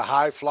should be a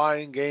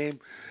high-flying game.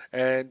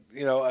 And,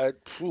 I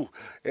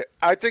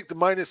think the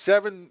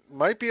 -7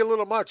 might be a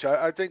little much.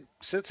 I think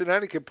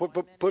Cincinnati can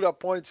put up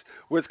points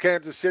with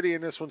Kansas City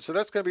in this one, so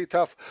that's going to be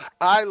tough.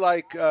 I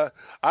like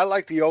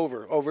the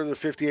over the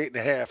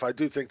 58.5. I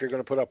do think they're going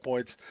to put up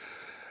points.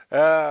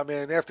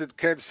 After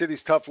Kansas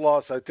City's tough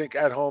loss, I think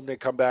at home they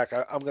come back.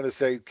 I'm going to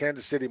say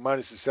Kansas City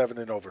 -7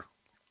 and over.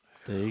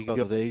 There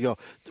you go.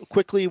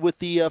 Quickly with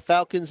the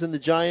Falcons and the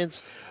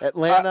Giants,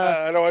 Atlanta.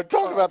 I don't want to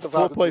talk about the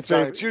Falcons and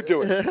Giants. You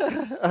do it.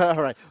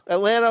 All right,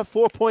 Atlanta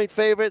 4-point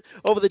favorite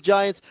over the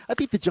Giants. I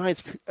think the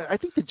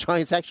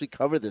Giants actually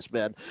cover this,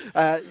 man.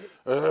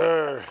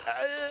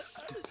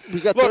 We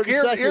got 30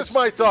 seconds. Here's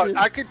my thought.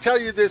 I can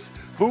tell you this: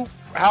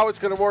 how it's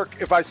going to work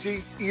if I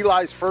see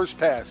Eli's first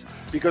pass,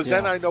 because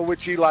then I know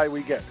which Eli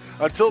we get.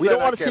 Until we then,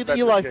 don't want to see the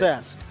Eli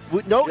pass.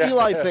 No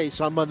Eli face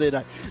on Monday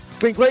night.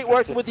 Been great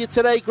working with you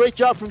today. Great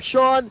job from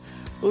Sean.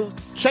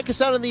 Check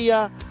us out on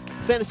the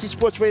Fantasy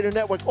Sports Radio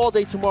Network all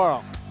day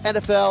tomorrow.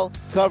 NFL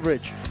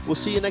coverage. We'll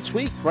see you next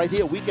week right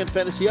here, Weekend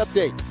Fantasy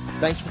Update.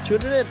 Thanks for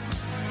tuning in.